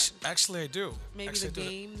 Yes, actually I do. Maybe Actually, the I do.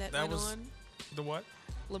 game that That went was on. the what?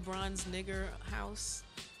 LeBron's nigger house.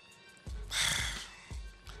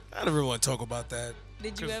 I don't really want to talk about that.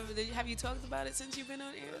 Have you talked about it since you've been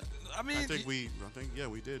on air? I mean, I think we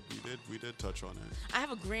did touch on it. I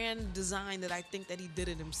have a grand design that I think that he did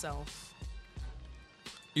it himself.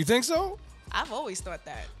 you think so? I've always thought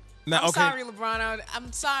that. Now, I'm okay. sorry, LeBron.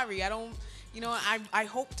 I'm sorry. I don't. I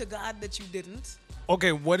hope to God that you didn't.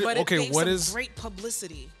 Okay, what? But Okay, it gave what some is? great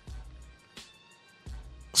publicity.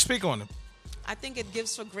 Speak on it. I think it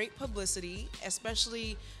gives for great publicity,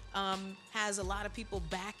 especially has a lot of people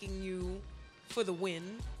backing you for the win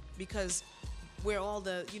because we're all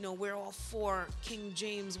for King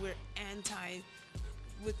James. We're anti.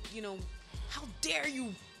 How dare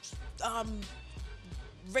you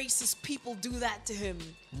racist people do that to him.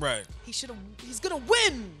 Right. He's gonna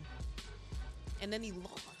win. And then he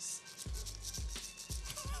lost.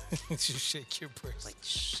 You shake your breast. Like,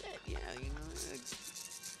 shit, yeah, you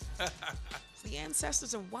know. The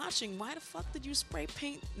ancestors are watching. Why the fuck did you spray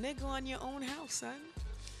paint nigga on your own house, son?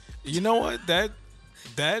 You know what? That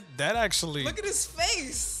actually. Look at his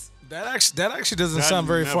face. That actually doesn't That sound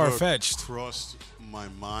very never far fetched. Crossed my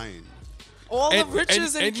mind. All And- the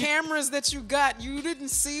riches and and you- cameras that you got, you didn't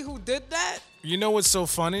see who did that? You know what's so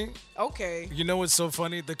funny? Okay. You know what's so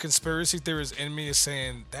funny? The conspiracy theorist in me is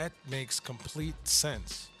saying that makes complete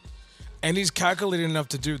sense, and he's calculated enough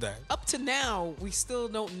to do that. Up to now, we still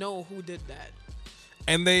don't know who did that.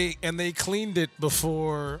 And they cleaned it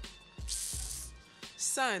before.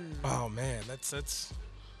 Son. Oh man, that's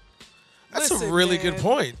Listen, a really man. good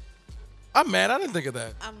point. I'm mad. I didn't think of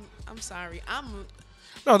that. I'm sorry.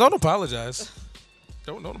 No, don't apologize.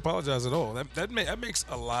 Don't apologize at all. That makes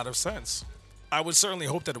a lot of sense. I would certainly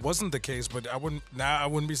hope that it wasn't the case, but I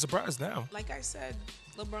wouldn't be surprised now. Like I said,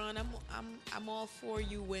 LeBron, I'm all for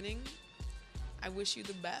you winning. I wish you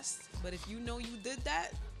the best. But if you know you did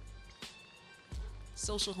that,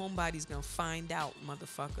 social homebody's gonna find out,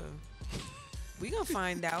 motherfucker. We gonna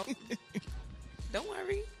find out. Don't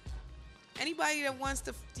worry. Anybody that wants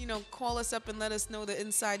to, call us up and let us know the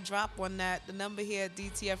inside drop on that, the number here at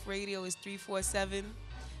DTF Radio is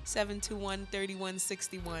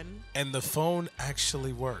 347-721-3161. And the phone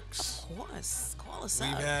actually works. Of course. Call us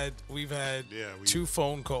We've had Yeah, 2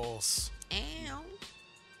 phone calls, Ow.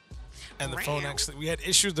 and the phone we had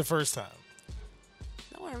issues the first time.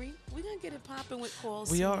 Don't worry. We're going to get it popping with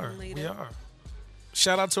calls We sooner are. than later. We are.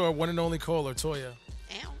 Shout out to our one and only caller, Toya,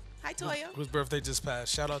 Ow. Hi, Toya. whose birthday just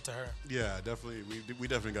passed. Shout out to her. Yeah, definitely. We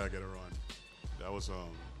definitely gotta get her on. That was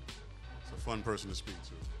it's a fun person to speak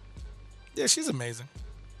to. Yeah, she's amazing.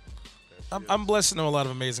 Yeah, I'm blessed to know a lot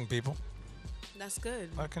of amazing people. That's good.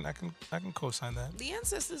 I can co-sign that. The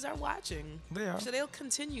ancestors are watching. They are. So they'll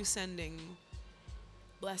continue sending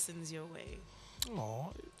blessings your way.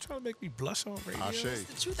 Oh, trying to make me blush on radio. Ashe. It's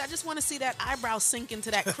the truth. I just want to see that eyebrow sink into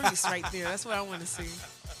that crease right there. That's what I want to see.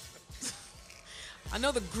 I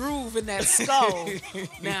know the groove in that skull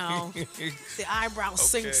now. The eyebrow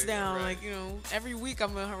sinks down. right. Like, every week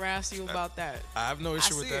I'm going to harass you about that. I have no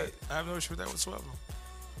issue with see that. it. I have no issue with that whatsoever.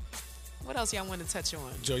 What else y'all want to touch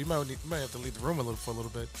on? Joe, you might have to leave the room for a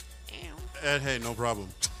little bit. Ow. Ed, hey, no problem.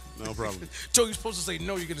 No problem. Joe, you're supposed to say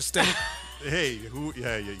no. You're gonna stay. Hey, who?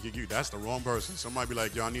 Yeah, you. That's the wrong person. Somebody be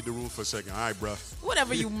like, "Yo, I need the room for a second." All right, bruh.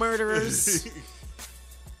 Whatever, you murderers.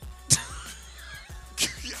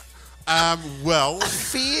 Well,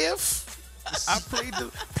 Fifth. I played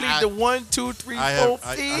the 1, 2, 3, 4, I have,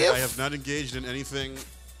 fifth. I have not engaged in anything.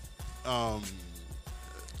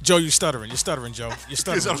 Joe, you're stuttering. You're stuttering, Joe. You're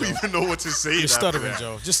Because I stuttering, don't Joe. even know what to say. You're after stuttering, that.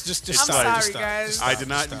 Joe. Just I'm stop. sorry, Just stop. guys. Just stop. I did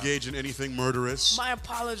not Just stop. engage in anything murderous. My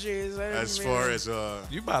apologies. As far as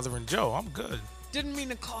You bothering Joe? I'm good. Didn't mean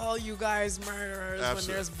to call you guys murderers when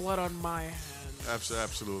Absolutely. there's blood on my hand.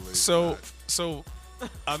 absolutely. So not.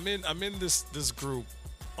 I'm in this group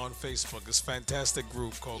on Facebook. This fantastic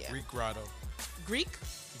group called Yeah. Greek Grotto. Greek?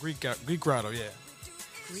 Greek Grotto, yeah.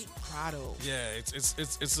 Greek grotto. Yeah,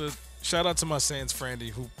 it's a shout out to my Sans Frandy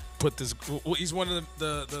who put this. Well, he's one of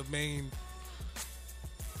the main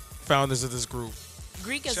founders of this group.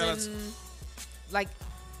 Greek as Shout out in, like,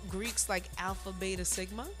 Greeks like Alpha, Beta,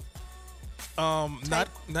 Sigma? Not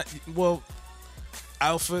well,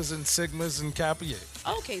 alphas and sigmas and kappa. Yeah.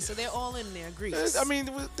 Okay, so they're all in there, Greeks. I mean,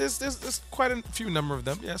 there's quite a few number of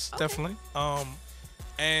them. Yes, Okay. definitely.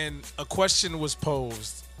 And a question was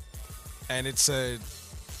posed, and it said,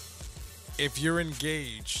 if you're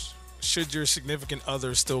engaged, should your significant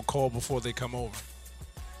other still call before they come over?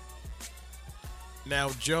 Now,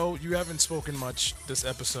 Joe, you haven't spoken much this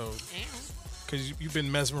episode Ow. because you've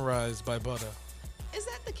been mesmerized by Butter. Is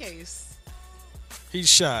that the case? He's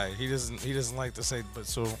shy. He doesn't like to say, but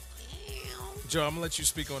so Ow. Joe, I'm gonna let you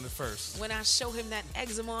speak on it first. When I show him that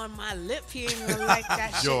eczema on my lip, he ain't gonna like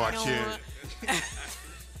that shit. Yo, I no can't. more.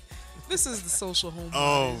 This is the social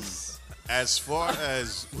homeboys. As far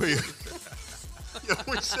as wait, yo,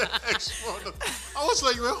 we said extra. I was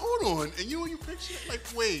like, wait, hold on, and you picture it? Like,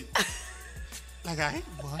 wait, like I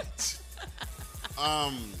what?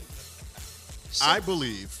 I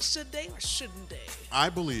believe. Should they or shouldn't they? I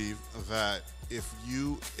believe that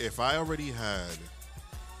if I already had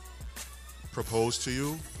proposed to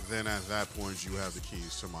you, then at that point you have the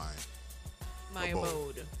keys to My abode.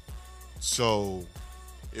 abode. So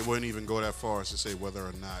it wouldn't even go that far as to say whether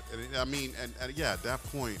or not. And yeah, at that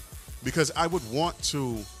point, because I would want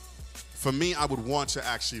to, for me, I would want to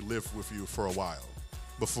actually live with you for a while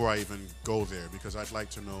before I even go there, because I'd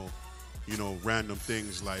like to know, random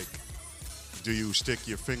things like, do you stick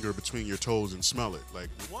your finger between your toes and smell it? Like,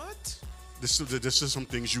 What? this is some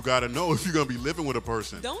things you gotta know if you're gonna be living with a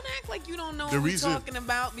person. Don't act like you don't know The what we're reason- talking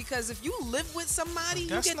about, because if you live with somebody, you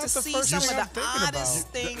That's get not to the see first some thing of I'm the thinking oddest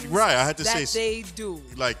about. things Right, I had to that say- they do.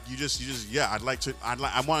 Like I like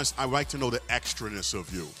to know the extraness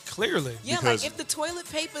of you. Clearly. Yeah, because- like if the toilet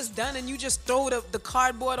paper's done and you just throw the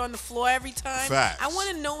cardboard on the floor every time, Facts. I want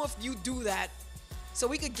to know if you do that so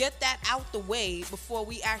we could get that out the way before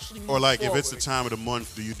we actually move Or like forward. if it's the time of the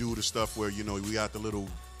month, do you do the stuff where we got the little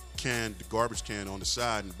the garbage can on the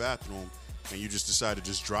side in the bathroom, and you just decide to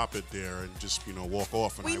just drop it there and just walk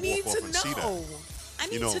off, and We I need walk off to and see that. know. I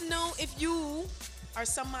need know. to know if you are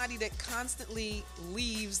somebody that constantly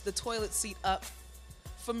leaves the toilet seat up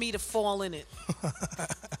for me to fall in it.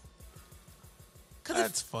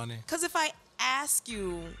 That's funny. Because if I ask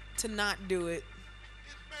you to not do it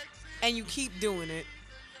and you keep doing it,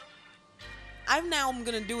 I'm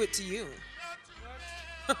going to do it to you.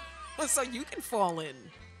 So you can fall in.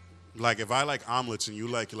 Like if I like omelets and you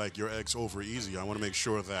like your eggs over easy, I want to make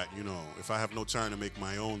sure that if I have no time to make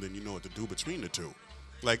my own, then you know what to do between the two,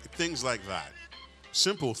 like things like that,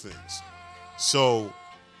 simple things. So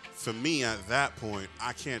for me at that point,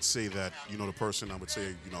 I can't say that the person I would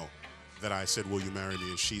say that I said, will you marry me,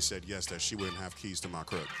 and she said yes, that she wouldn't have keys to my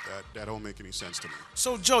crib. That don't make any sense to me.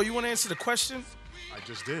 So, Joe, you want to answer the question? I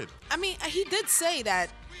just did. I mean, he did say that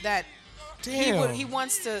Damn. he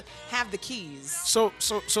wants to have the keys. So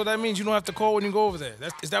that means you don't have to call when you go over there.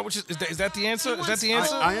 Is that the answer? Is that the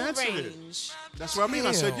answer? I answered it. range. That's what I mean.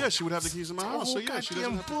 I said Damn. yes, she would have the keys to my house. So yeah, she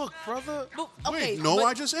doesn't Goddamn have to. book, brother. But, okay, Wait, no, but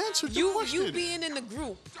I just answered the question. you being in the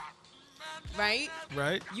group, right?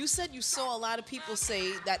 Right? You said you saw a lot of people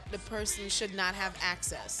say that the person should not have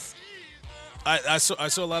access. I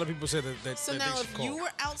saw a lot of people say that. So that now, they should if call. you were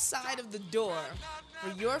outside of the door for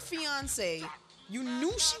your fiance, you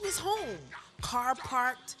knew she was home, car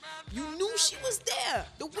parked, you knew she was there,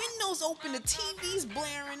 the windows open, the TV's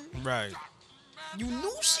blaring, Right. you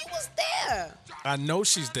knew she was there. I know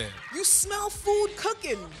she's there. You smell food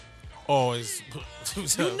cooking. Oh, it's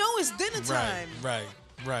You know it's dinner time.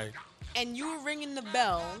 Right. And you were ringing the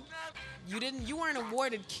bell. You weren't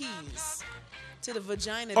awarded keys to the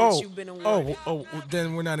vagina that you've been awarded.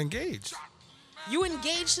 Then we're not engaged. You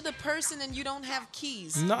engaged to the person and you don't have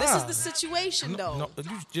keys. Nah. This is the situation, though. No,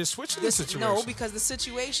 you're switching the situation. No, because the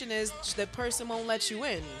situation is the person won't let you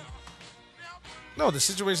in. No, the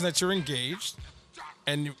situation that you're engaged,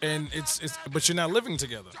 and it's but you're not living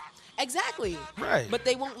together. Exactly. Right. But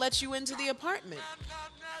they won't let you into the apartment.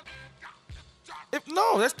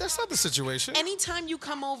 No, that's not the situation. Anytime you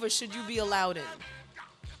come over, should you be allowed in?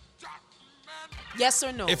 Yes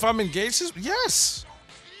or no? If I'm engaged, yes.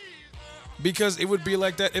 Because it would be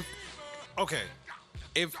like that if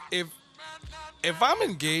I'm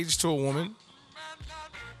engaged to a woman,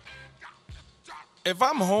 if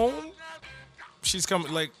I'm home, she's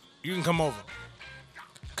coming, like, you can come over.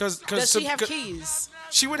 Does she have keys?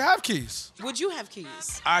 She would have keys. Would you have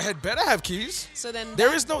keys? I had better have keys. So then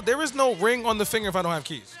There is no ring on the finger if I don't have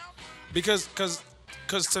keys. Because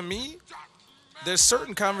to me, there's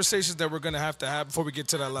certain conversations that we're gonna have to have before we get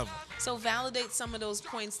to that level. So validate some of those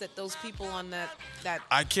points that those people on that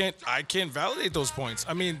I can't validate those points.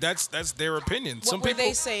 I mean, that's their opinion. what Some were people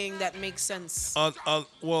they saying that makes sense?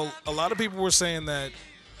 well, a lot of people were saying that,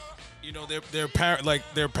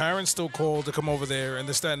 their parents still called to come over there and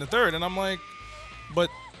this, that, and the third, and I'm like, but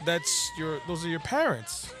those are your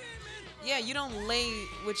parents. Yeah, you don't lay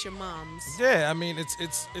with your moms. Yeah, I mean, it's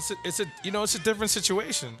a different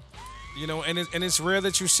situation, and it's rare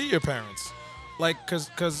that you see your parents, like,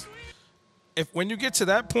 cause if when you get to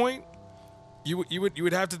that point, you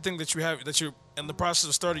would have to think that you're in the process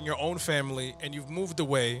of starting your own family and you've moved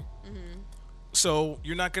away, so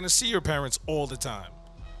you're not gonna see your parents all the time,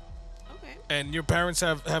 Okay. and your parents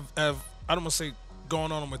have I don't want to say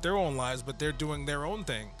going on with their own lives, but they're doing their own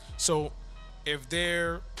thing. So if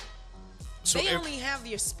they're They only have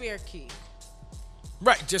your spare key.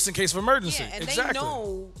 right, just in case of emergency. Yeah, and exactly. they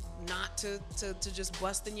know not to just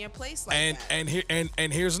bust in your place like and that.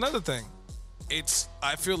 and here's another thing.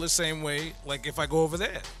 I feel the same way. Like if I go over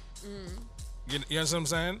there, you know what I'm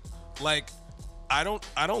saying? Like I don't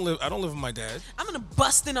live with my dad. I'm gonna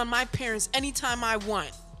bust in on my parents anytime I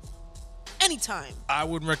want. Anytime. I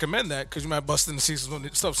wouldn't recommend that because you might bust in the seats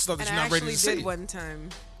with stuff that And you're I not ready actually to see. did one time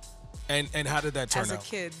And how did that turn as out? a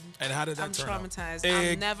kid. And how did that I'm turn out? traumatized.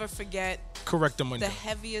 I'll never forget Correct them, the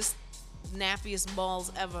heaviest, nappiest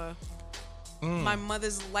balls ever. My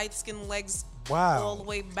mother's light skinned legs Wow. all the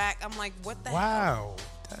way back. I'm like, what the hell? Wow.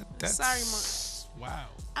 That's Sorry, Mom. Wow.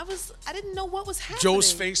 I didn't know what was happening.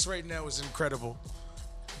 Joe's face right now is incredible.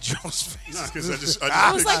 Joe's face. Nah, because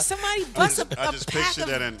I was like, somebody bust a I just pack pictured of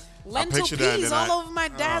that and lentil peas all over my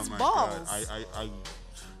dad's oh my balls. God.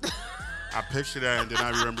 I pictured that, and then I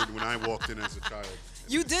remembered when I walked in as a child.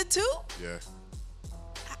 You did too? Yeah.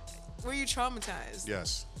 Were you traumatized?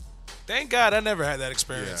 Yes. Thank God I never had that Yeah.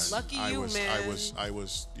 experience. Lucky you, man. I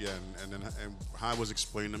was. Yeah, and how it was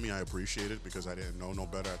explained to me, I appreciate it because I didn't know no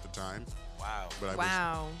better at the time. Wow. But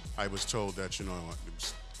Wow. I was told that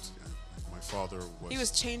my father was. He was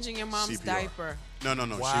changing your mom's CPR. diaper. No.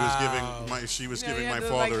 Wow. She was You know, giving you my had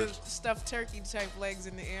father. like the stuffed turkey type legs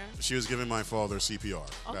in the air. She was giving my father CPR.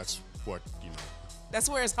 Oh. That's what you know. That's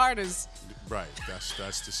where his heart is. Right. That's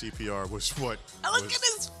the CPR was what. Look was- at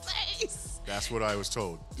his face. That's what I was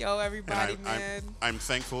told. Yo, And everybody, man. I'm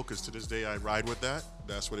thankful because to this day I ride with that.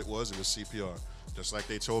 That's what it was. It was CPR. Just like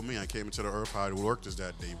they told me, I came into the earth. How it worked is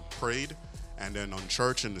that they prayed, and then on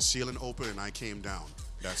church and the ceiling opened, and I came down.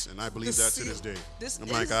 And I believe that to this day. I'm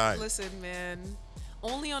like, all right. Listen, man.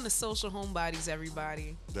 Only on the social homebodies,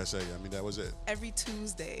 everybody. That's it. I mean, that was it. Every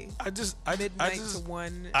Tuesday, I midnight just to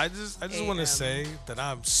 1 I just want a.m. to say that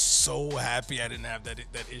I'm so happy I didn't have that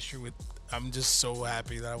issue with. I'm just so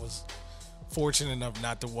happy that I was fortunate enough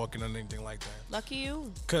not to walk in on anything like that. Lucky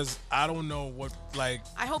you. Cause I don't know what like.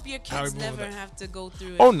 I hope your How kids we moving never that? have to go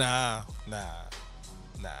through it. Oh nah.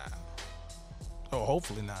 Oh,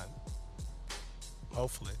 hopefully not.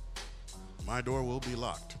 Hopefully. My door will be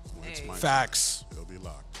locked when it's Hey. my Facts. turn. It'll be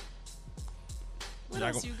locked. What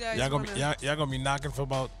else you guys y'all wanna... y'all gonna be knocking for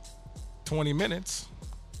about 20 minutes.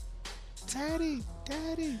 Daddy.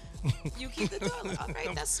 You keep the door. All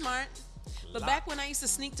right, that's smart. But back when I used to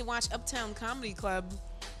sneak to watch Uptown Comedy Club,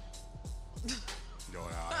 Yo,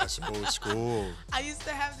 that's old school. I used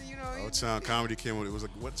to have to, you know. Uptown Comedy came on. It was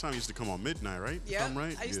like what time it used to come on? Midnight, right? If Yeah, I'm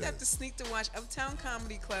right. I used to Yeah. have to sneak to watch Uptown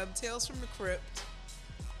Comedy Club, Tales from the Crypt,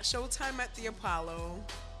 Showtime at the Apollo.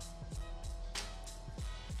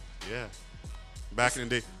 Yeah. Back in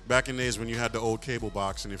the days when you had the old cable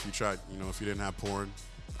box, and if you tried, if you didn't have porn,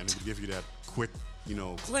 and it would give you that quick,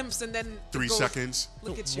 Glimpse and then 3 go seconds.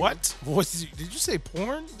 Look at you. What? Did you say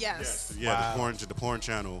porn? Yes. Yeah, Wow. the porn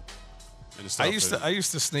channel, and the stuff. I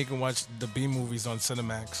used to sneak and watch the B movies on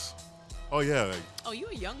Cinemax. Oh yeah, like Oh, you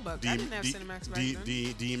a young buck. I didn't have Cinemax back then.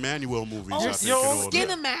 the Emmanuel movies. Oh, I think, yo, and all that.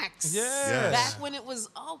 Skinemax. Yes. Back when it was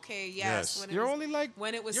okay. Yes. Yes. When it You're was, only like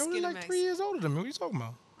when it was you're only like Skinemax. 3 years older than me. What are you talking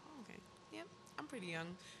about? Okay. Yep. I'm pretty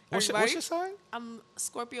young. What's Everybody, your sign? I'm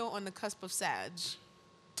Scorpio on the cusp of Sag.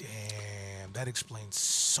 Damn, that explains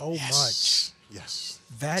so much. Yes.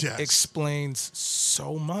 That Yes. explains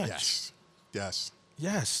so much. Yes. Yes.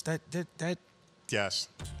 Yes, that Yes.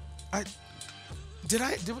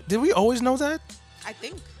 did we always know that? I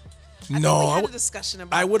think. No, we I had a would- discussion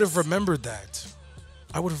about I would have this. remembered that.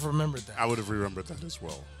 I would have remembered that. I would have remembered that as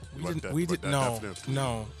well. We But didn't. that- We but did that no. definitely-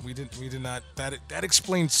 No, we didn't. We did not. That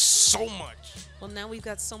explains so much. Well, now we've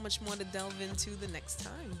got so much more to delve into the next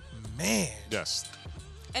time. Man, Yes.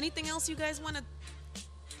 Anything else you guys want to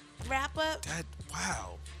wrap up? that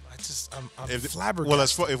wow. I'm If, flabbergasted. well,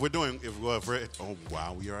 as far if we're doing if we're oh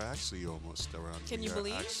wow, we are actually almost around. Can we you are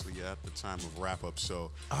believe? Actually, at the time of wrap up.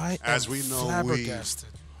 So I as am we know, flabbergasted.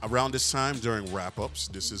 around this time during wrap ups,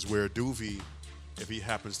 this is where Doovie, if he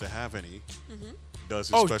happens to have any, does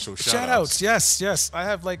his special shout outs. Yes. I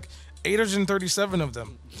have like 837 of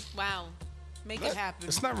them. Wow. Make it happen.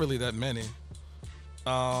 It's not really that many.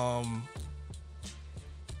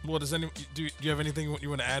 Well, do you have anything you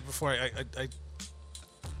want to add before I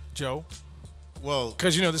Joe? Well,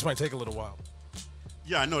 Because this might take a little while.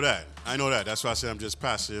 yeah, I know that. That's why I said I'm just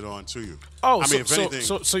passing it on to you. Oh, I so, mean, if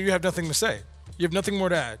anything, so you have nothing to say. You have nothing more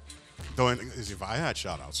to add. though, if I had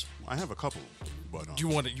shout outs, I have a couple. But Do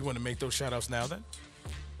you want to make those shout outs now then?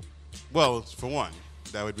 well, for one,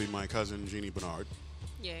 that would be my cousin Jeannie Bernard.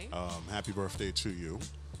 Yay. Happy birthday to you.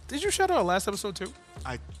 Did you shout out last episode too?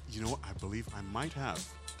 You know what? I believe I might have.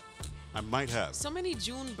 So many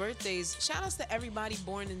June birthdays. Shout outs to everybody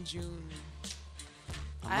born in June.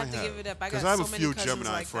 I have might to give it up. I got Because I have so a many few cousins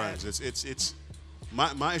Gemini like friends. that. It's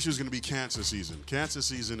my issue is going to be Cancer season. Cancer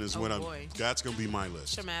season is Oh, when boy. that's going to be my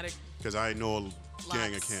list. Traumatic. Because I know a gang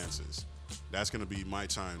of Lots. Cancers. That's going to be my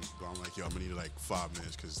time. I'm like, yo, I'm going to need like 5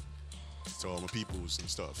 minutes because it's all my peoples and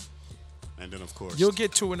stuff. And then, of course, You'll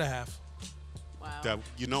get 2.5. Wow. that.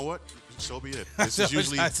 You know what? So be it. This is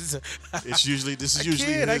usually. I This is usually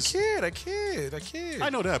kid. his. I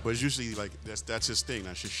know that, but it's usually like that's his thing.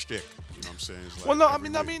 That's his shtick. You know what I'm saying? It's like Well, no, every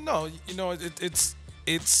week. no.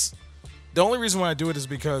 It's the only reason why I do it is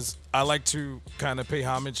because I like to kind of pay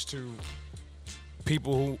homage to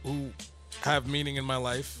people who have meaning in my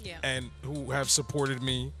life Yeah. and who have supported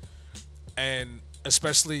me, and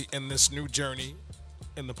especially in this new journey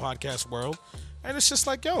in the podcast world. And it's just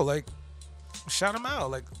like, yo, like, shout them out.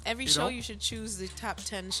 Like, Every you show know? you should choose the top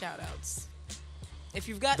 10 shout outs. If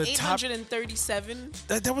you've got The top- 837,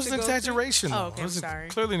 That was to an go through? exaggeration. Oh, though. okay, It was I'm sorry.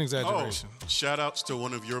 clearly an Oh, exaggeration. shout outs to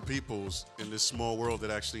one of your peoples in this small world that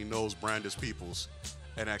actually knows Brandis Peoples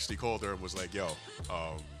and actually called her and was like, yo,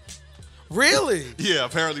 Really? yeah,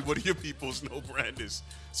 apparently one of your peoples know Brandis.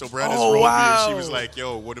 So Brandis Oh, wrote me wow. and she was like,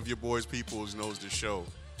 yo, one of your boys' peoples knows the show.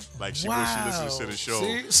 Like, she wish she listens to the show.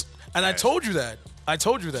 See? And I told you that.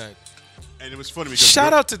 And it was funny because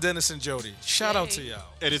Shout out to Dennis and Jody. Shout out to Yay. y'all.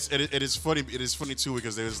 And it is funny. It is funny too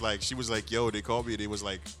because there was like she was like, "Yo," they called me. And it was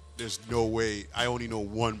like, "There's no way. I only know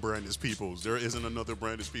one Brandis Peoples. There isn't another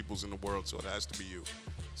Brandis Peoples in the world, so it has to be you."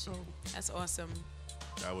 So that's awesome.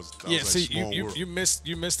 that was Yeah, like see, small you, world. you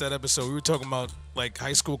missed that episode. We were talking about like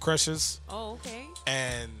high school crushes, Oh, okay.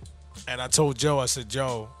 and I told Joe, I said,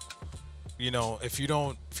 Joe, you know, if you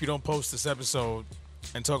don't post this episode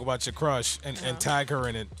and talk about your crush and tag her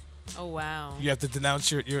in it, Oh, wow. you have to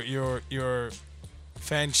denounce your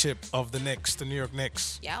fanship of the Knicks, the New York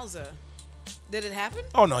Knicks. Yowza. Did it happen?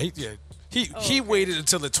 Oh no, he okay. waited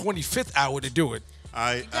until the 25th hour to do it.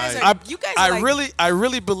 I You guys I are like-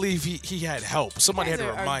 really believe he had help. Somebody had guys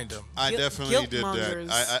to are- remind him. definitely guilt did mongers.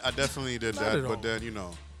 that. I definitely did Not that. at all. But then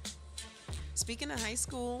Speaking of high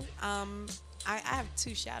school, I have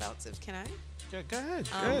two shout outs. Can I? Yeah, go ahead.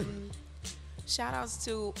 Go ahead. Shout outs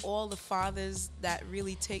to all the fathers that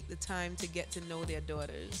really take the time to get to know their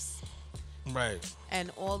daughters, Right. and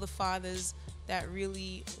all the fathers that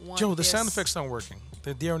really want Joe, the their sound effects aren't working.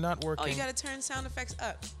 They are not working. Oh, you gotta turn sound effects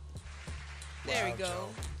up. There we Wow, go. Joe.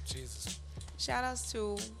 Jesus. Shout outs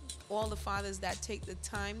to all the fathers that take the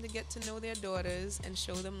time to get to know their daughters and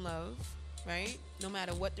show them love, right? No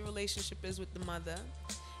matter what the relationship is with the mother.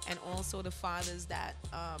 And also the fathers that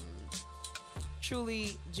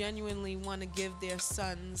truly, genuinely want to give their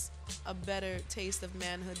sons a better taste of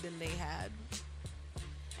manhood than they had.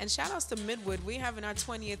 And shout outs to Midwood. We're having our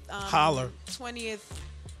 20th Holler. 20th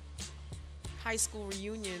high school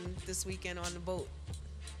reunion this weekend on the boat.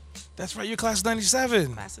 That's right. You're class of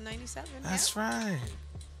 97. Class of 97. That's yeah. right.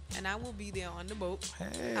 And I will be there on the boat.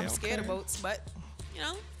 Hey, I'm scared of okay. boats, but you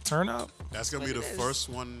know, Turn up. that's gonna That's be what the it is. first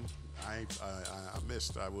one I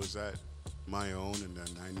missed. I was at my own in the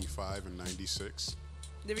 95 and 96.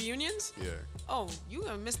 the reunions. Yeah. Oh, you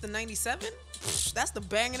gonna miss the 97? That's the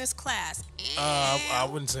bangingest class. I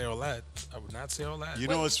wouldn't say all that. I would not say all that. You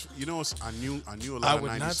know, I knew a lot I of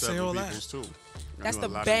would not say 97 all that. peoples too. I That's knew the a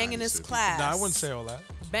lot of bangingest 96 class. No, I wouldn't say all that.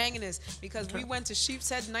 Bangingest because we went to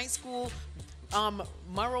Sheepshead Night School,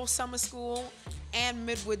 Murrow Summer School, and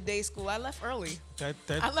Midwood Day School. I left early. I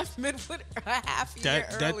That left Midwood a half year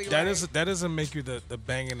early. that doesn't make you the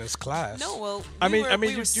bangingest class. No, well, I we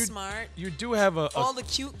mean, were smart. You do have a All the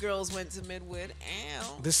cute girls went to Midwood.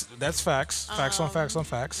 Ow. that's facts. Facts on facts on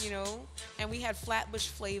facts. You know, and we had Flatbush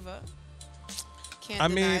flavor. Can't I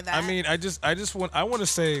deny mean, that. I want to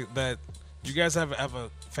say that you guys have a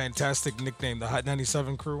fantastic nickname, the Hot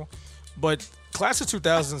 97 crew, but class of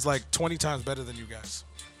 2000 is like 20 times better than you guys.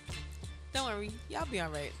 Don't worry, y'all be all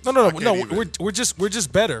right. No. can't even. We're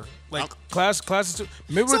just better. Like class of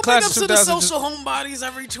Midwood So big class ups of to the 2000. social homebodies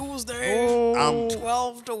every Tuesday. Oh,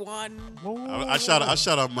 12 to 1. I shout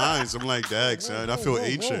out mines. I'm like, dag, son. I feel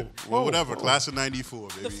ancient. Well, whatever. Class of 94,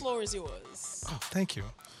 baby. The floor is yours. oh, thank you.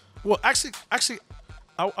 Well, actually,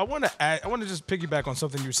 I want to add. I want to just piggyback on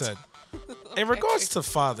something you said. In regards to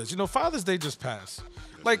fathers, you know, Father's Day just passed.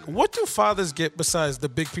 Like, what do fathers get besides the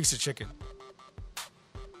big piece of chicken?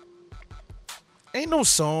 Ain't no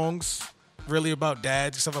songs really about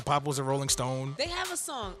dads except for Pop was a Rolling Stone. They have a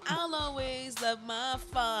song. I'll always love my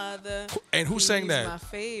father. And who sang He's that? My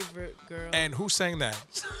favorite girl. And who sang that?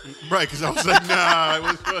 Right, because I was like, nah.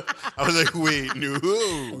 I was like, wait, no.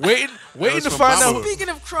 Waiting was to from find Mama. out. Speaking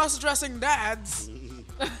of cross-dressing dads,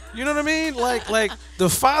 You know what I mean? Like the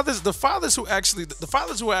fathers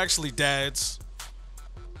who are actually dads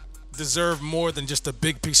deserve more than just a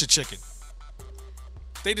big piece of chicken.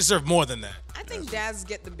 They deserve more than that. I think dads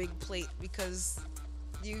get the big plate because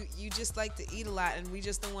you just like to eat a lot, and we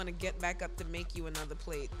just don't want to get back up to make you another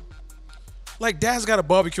plate. Like dads got a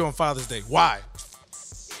barbecue on Father's Day. Why?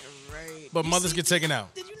 Right. But mothers get taken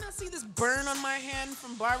out. Did you not see this burn on my hand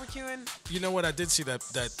from barbecuing? You know what? I did see that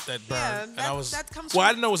burn, Yeah, and I was that comes well. I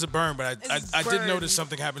from- didn't know it was a burn, but It's I did burn notice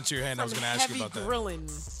something happened to your hand. I was From going to ask you heavy about that. grilling.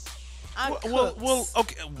 I Well, cooked.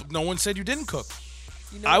 okay. No one said you didn't cook.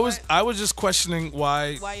 You know I what? was just questioning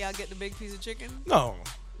why. Why y'all get the big piece of chicken? No,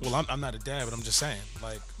 Well, I'm not a dad, but I'm just saying,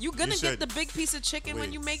 like, You gonna said- get the big piece of chicken when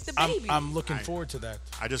Wait. you make the I'm, baby. I'm looking I- forward to that.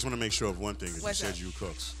 I just want to make sure of one thing. Is you What's said that? you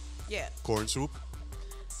cooks Yeah, corn soup.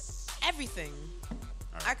 everything.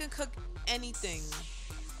 I can cook anything.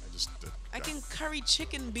 I just I can curry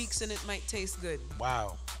chicken beaks and it might taste good.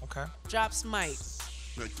 Wow. Okay. Drops might.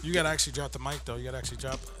 You gotta actually drop the mic though. You gotta actually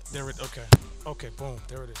drop. There it. Okay. Okay. Boom.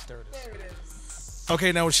 There it is. There it is. There it is.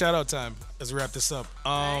 Okay. Now it's shout out time as we wrap this up.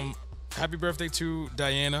 Happy birthday to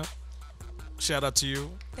Diana. Shout out to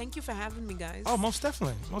you. Thank you for having me, guys. Oh, most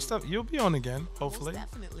definitely. You'll be on again. Hopefully.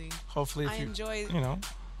 Most definitely. Hopefully, if I you enjoy you know.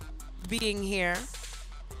 being here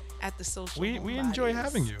at the social. We enjoy Homebodies.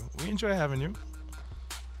 having you. We enjoy having you.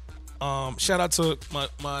 Shout out to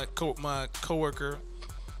my coworker,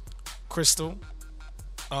 Crystal.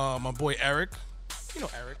 My boy Eric. You know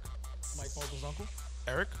Eric, Mike Mogel's uncle.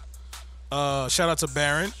 Eric. Shout out to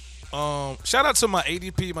Baron. Shout out to my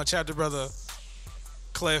ADP, my chapter brother,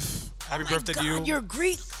 Cliff. Happy birthday to you. You're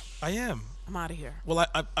Greek. I am. I'm out of here. Well,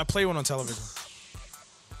 I play one on television.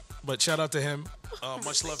 But shout out to him.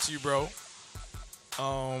 Much love to you, bro.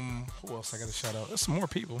 Who else I got to shout out? There's some more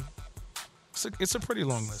people. It's a pretty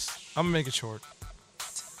long list. I'm gonna make it short.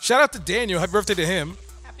 Shout out to Daniel. Happy birthday to him.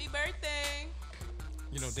 Happy birthday.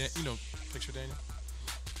 You know, picture Daniel.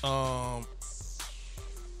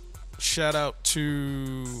 Shout out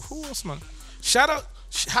to who else, man?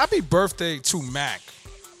 Happy birthday to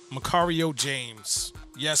Macario James.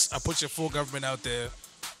 Yes, I put your full government out there.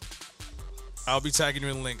 I'll be tagging you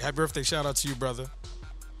in the link. Happy birthday, shout out to you, brother.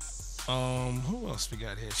 Who else we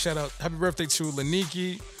got here? Shout out, happy birthday to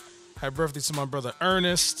Laniki. Happy birthday to my brother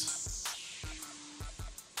Ernest.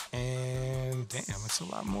 And damn, it's a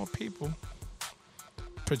lot more people.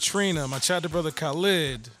 Patrina, my chapter brother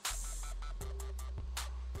Khalid.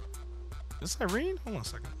 Is this Irene? Hold on a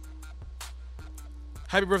second.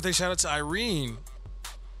 Happy birthday, shout out to Irene.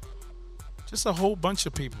 Just a whole bunch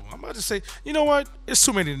of people. I'm about to say, you know what? It's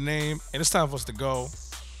too many to name, and it's time for us to go.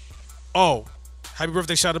 Oh, happy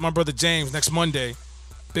birthday, shout out to my brother James next Monday.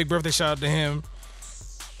 Big birthday, shout out to him.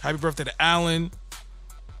 Happy birthday to Alan,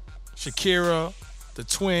 Shakira, the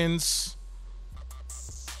twins,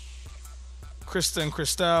 Krista and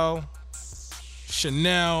Cristal,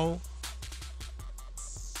 Chanel.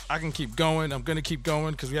 I can keep going. I'm going to keep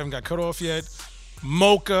going because we haven't got cut off yet.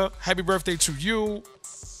 Mocha, happy birthday to you.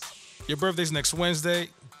 Your birthday's next Wednesday.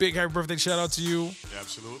 Big happy birthday shout out to you. Yeah,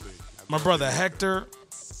 absolutely. Happy My birthday, brother Mocha. Hector.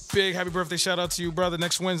 Big happy birthday shout out to you, brother.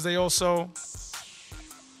 Next Wednesday also.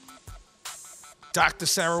 Dr.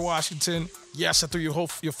 Sarah Washington. Yes, I threw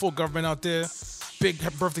your full government out there. Big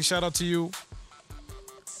happy birthday shout out to you.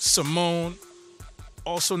 Simone.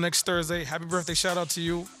 Also next Thursday. Happy birthday shout out to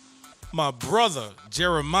you. My brother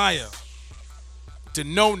Jeremiah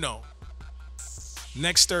DeNono.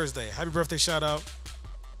 Next Thursday. Happy birthday shout out.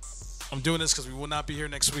 I'm doing this because we will not be here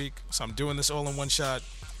next week. So I'm doing this all in one shot.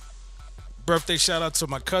 Birthday shout out to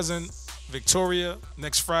my cousin, Victoria.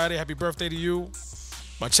 Next Friday. Happy birthday to you.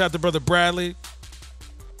 My chapter brother, Bradley.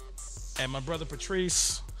 And my brother,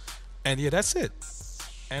 Patrice. And yeah, that's it.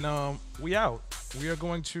 And we out. We are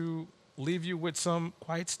going to leave you with some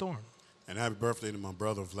Quiet Storm. And happy birthday to my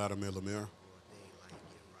brother, Vladimir Lemire.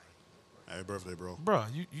 Happy birthday, bro. Bruh,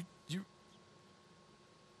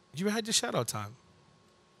 you had your shout out time.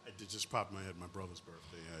 It just popped in my head. My brother's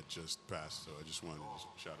birthday had just passed, so I just wanted to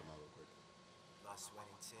shout him out real quick. My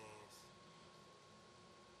sweating tears.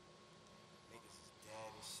 Niggas is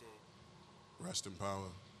dead and shit. Rest in power,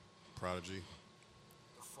 Prodigy.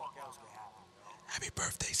 The fuck else could happen, man? Happy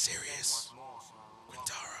birthday, Sirius, Once more, son.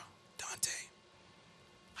 Quintara, Dante.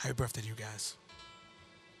 Happy birthday to you guys.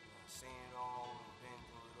 Seen it all, been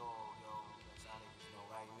through it all, yo. That's how niggas know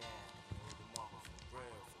right now. Word the mother for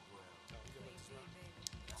real, for real.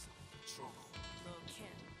 That's the truth. Lil' Kim,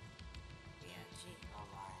 B.I.G. All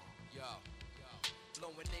right. Yo,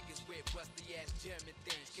 blowing niggas with rusty ass German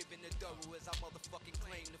things. Giving the double as I motherfucking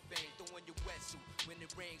claim the fame. Throwing your wetsuit when it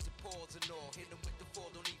rains and pours and all. Hit them with the fall,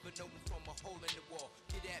 don't even know me from a hole in the wall.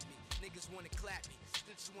 Get at me, niggas wanna clap me.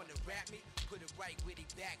 Snitches wanna rap me, put it right where they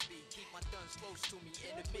back be. Keep my guns close to me,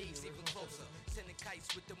 enemies even closer. Sending kites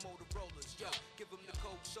with the Motorola's. Yo, give them the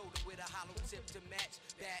cold shoulder with a hollow tip to match.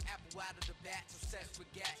 Bad apple out of the bat, so obsessed with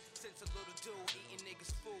gat. Since a little dude eating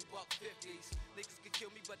niggas food, $1.50s. Niggas could kill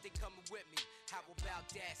me, but they coming with me. How about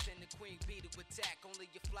that? Send the queen bee to attack. Only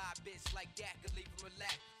your fly bitch like that could leave him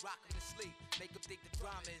relaxed. Rock him to sleep, make him think the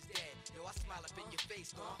drama is dead. Yo, I smile up in your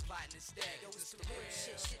face, though I'm plotting instead. Yo, it's the real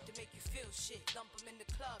shit, shit to make you feel shit. Lump 'em in the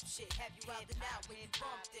club, shit. Have you out and out when you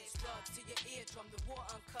bump this. Drugs to your eardrum, the war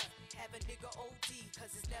uncut. Have a nigga OD,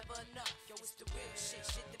 cause it's never enough. Yo, it's the real shit,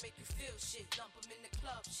 shit to make you feel shit. Lump 'em in the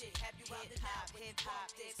club, shit. Have you out and out when you bump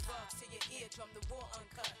this. Drugs to your eardrum, the war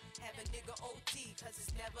uncut. Have a nigga OD, cause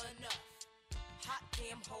it's never enough. Hot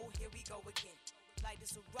damn hoe, here we go again. Light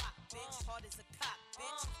as a rock, bitch. Hard as a cop,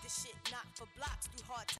 bitch. This shit not for blocks through hard times.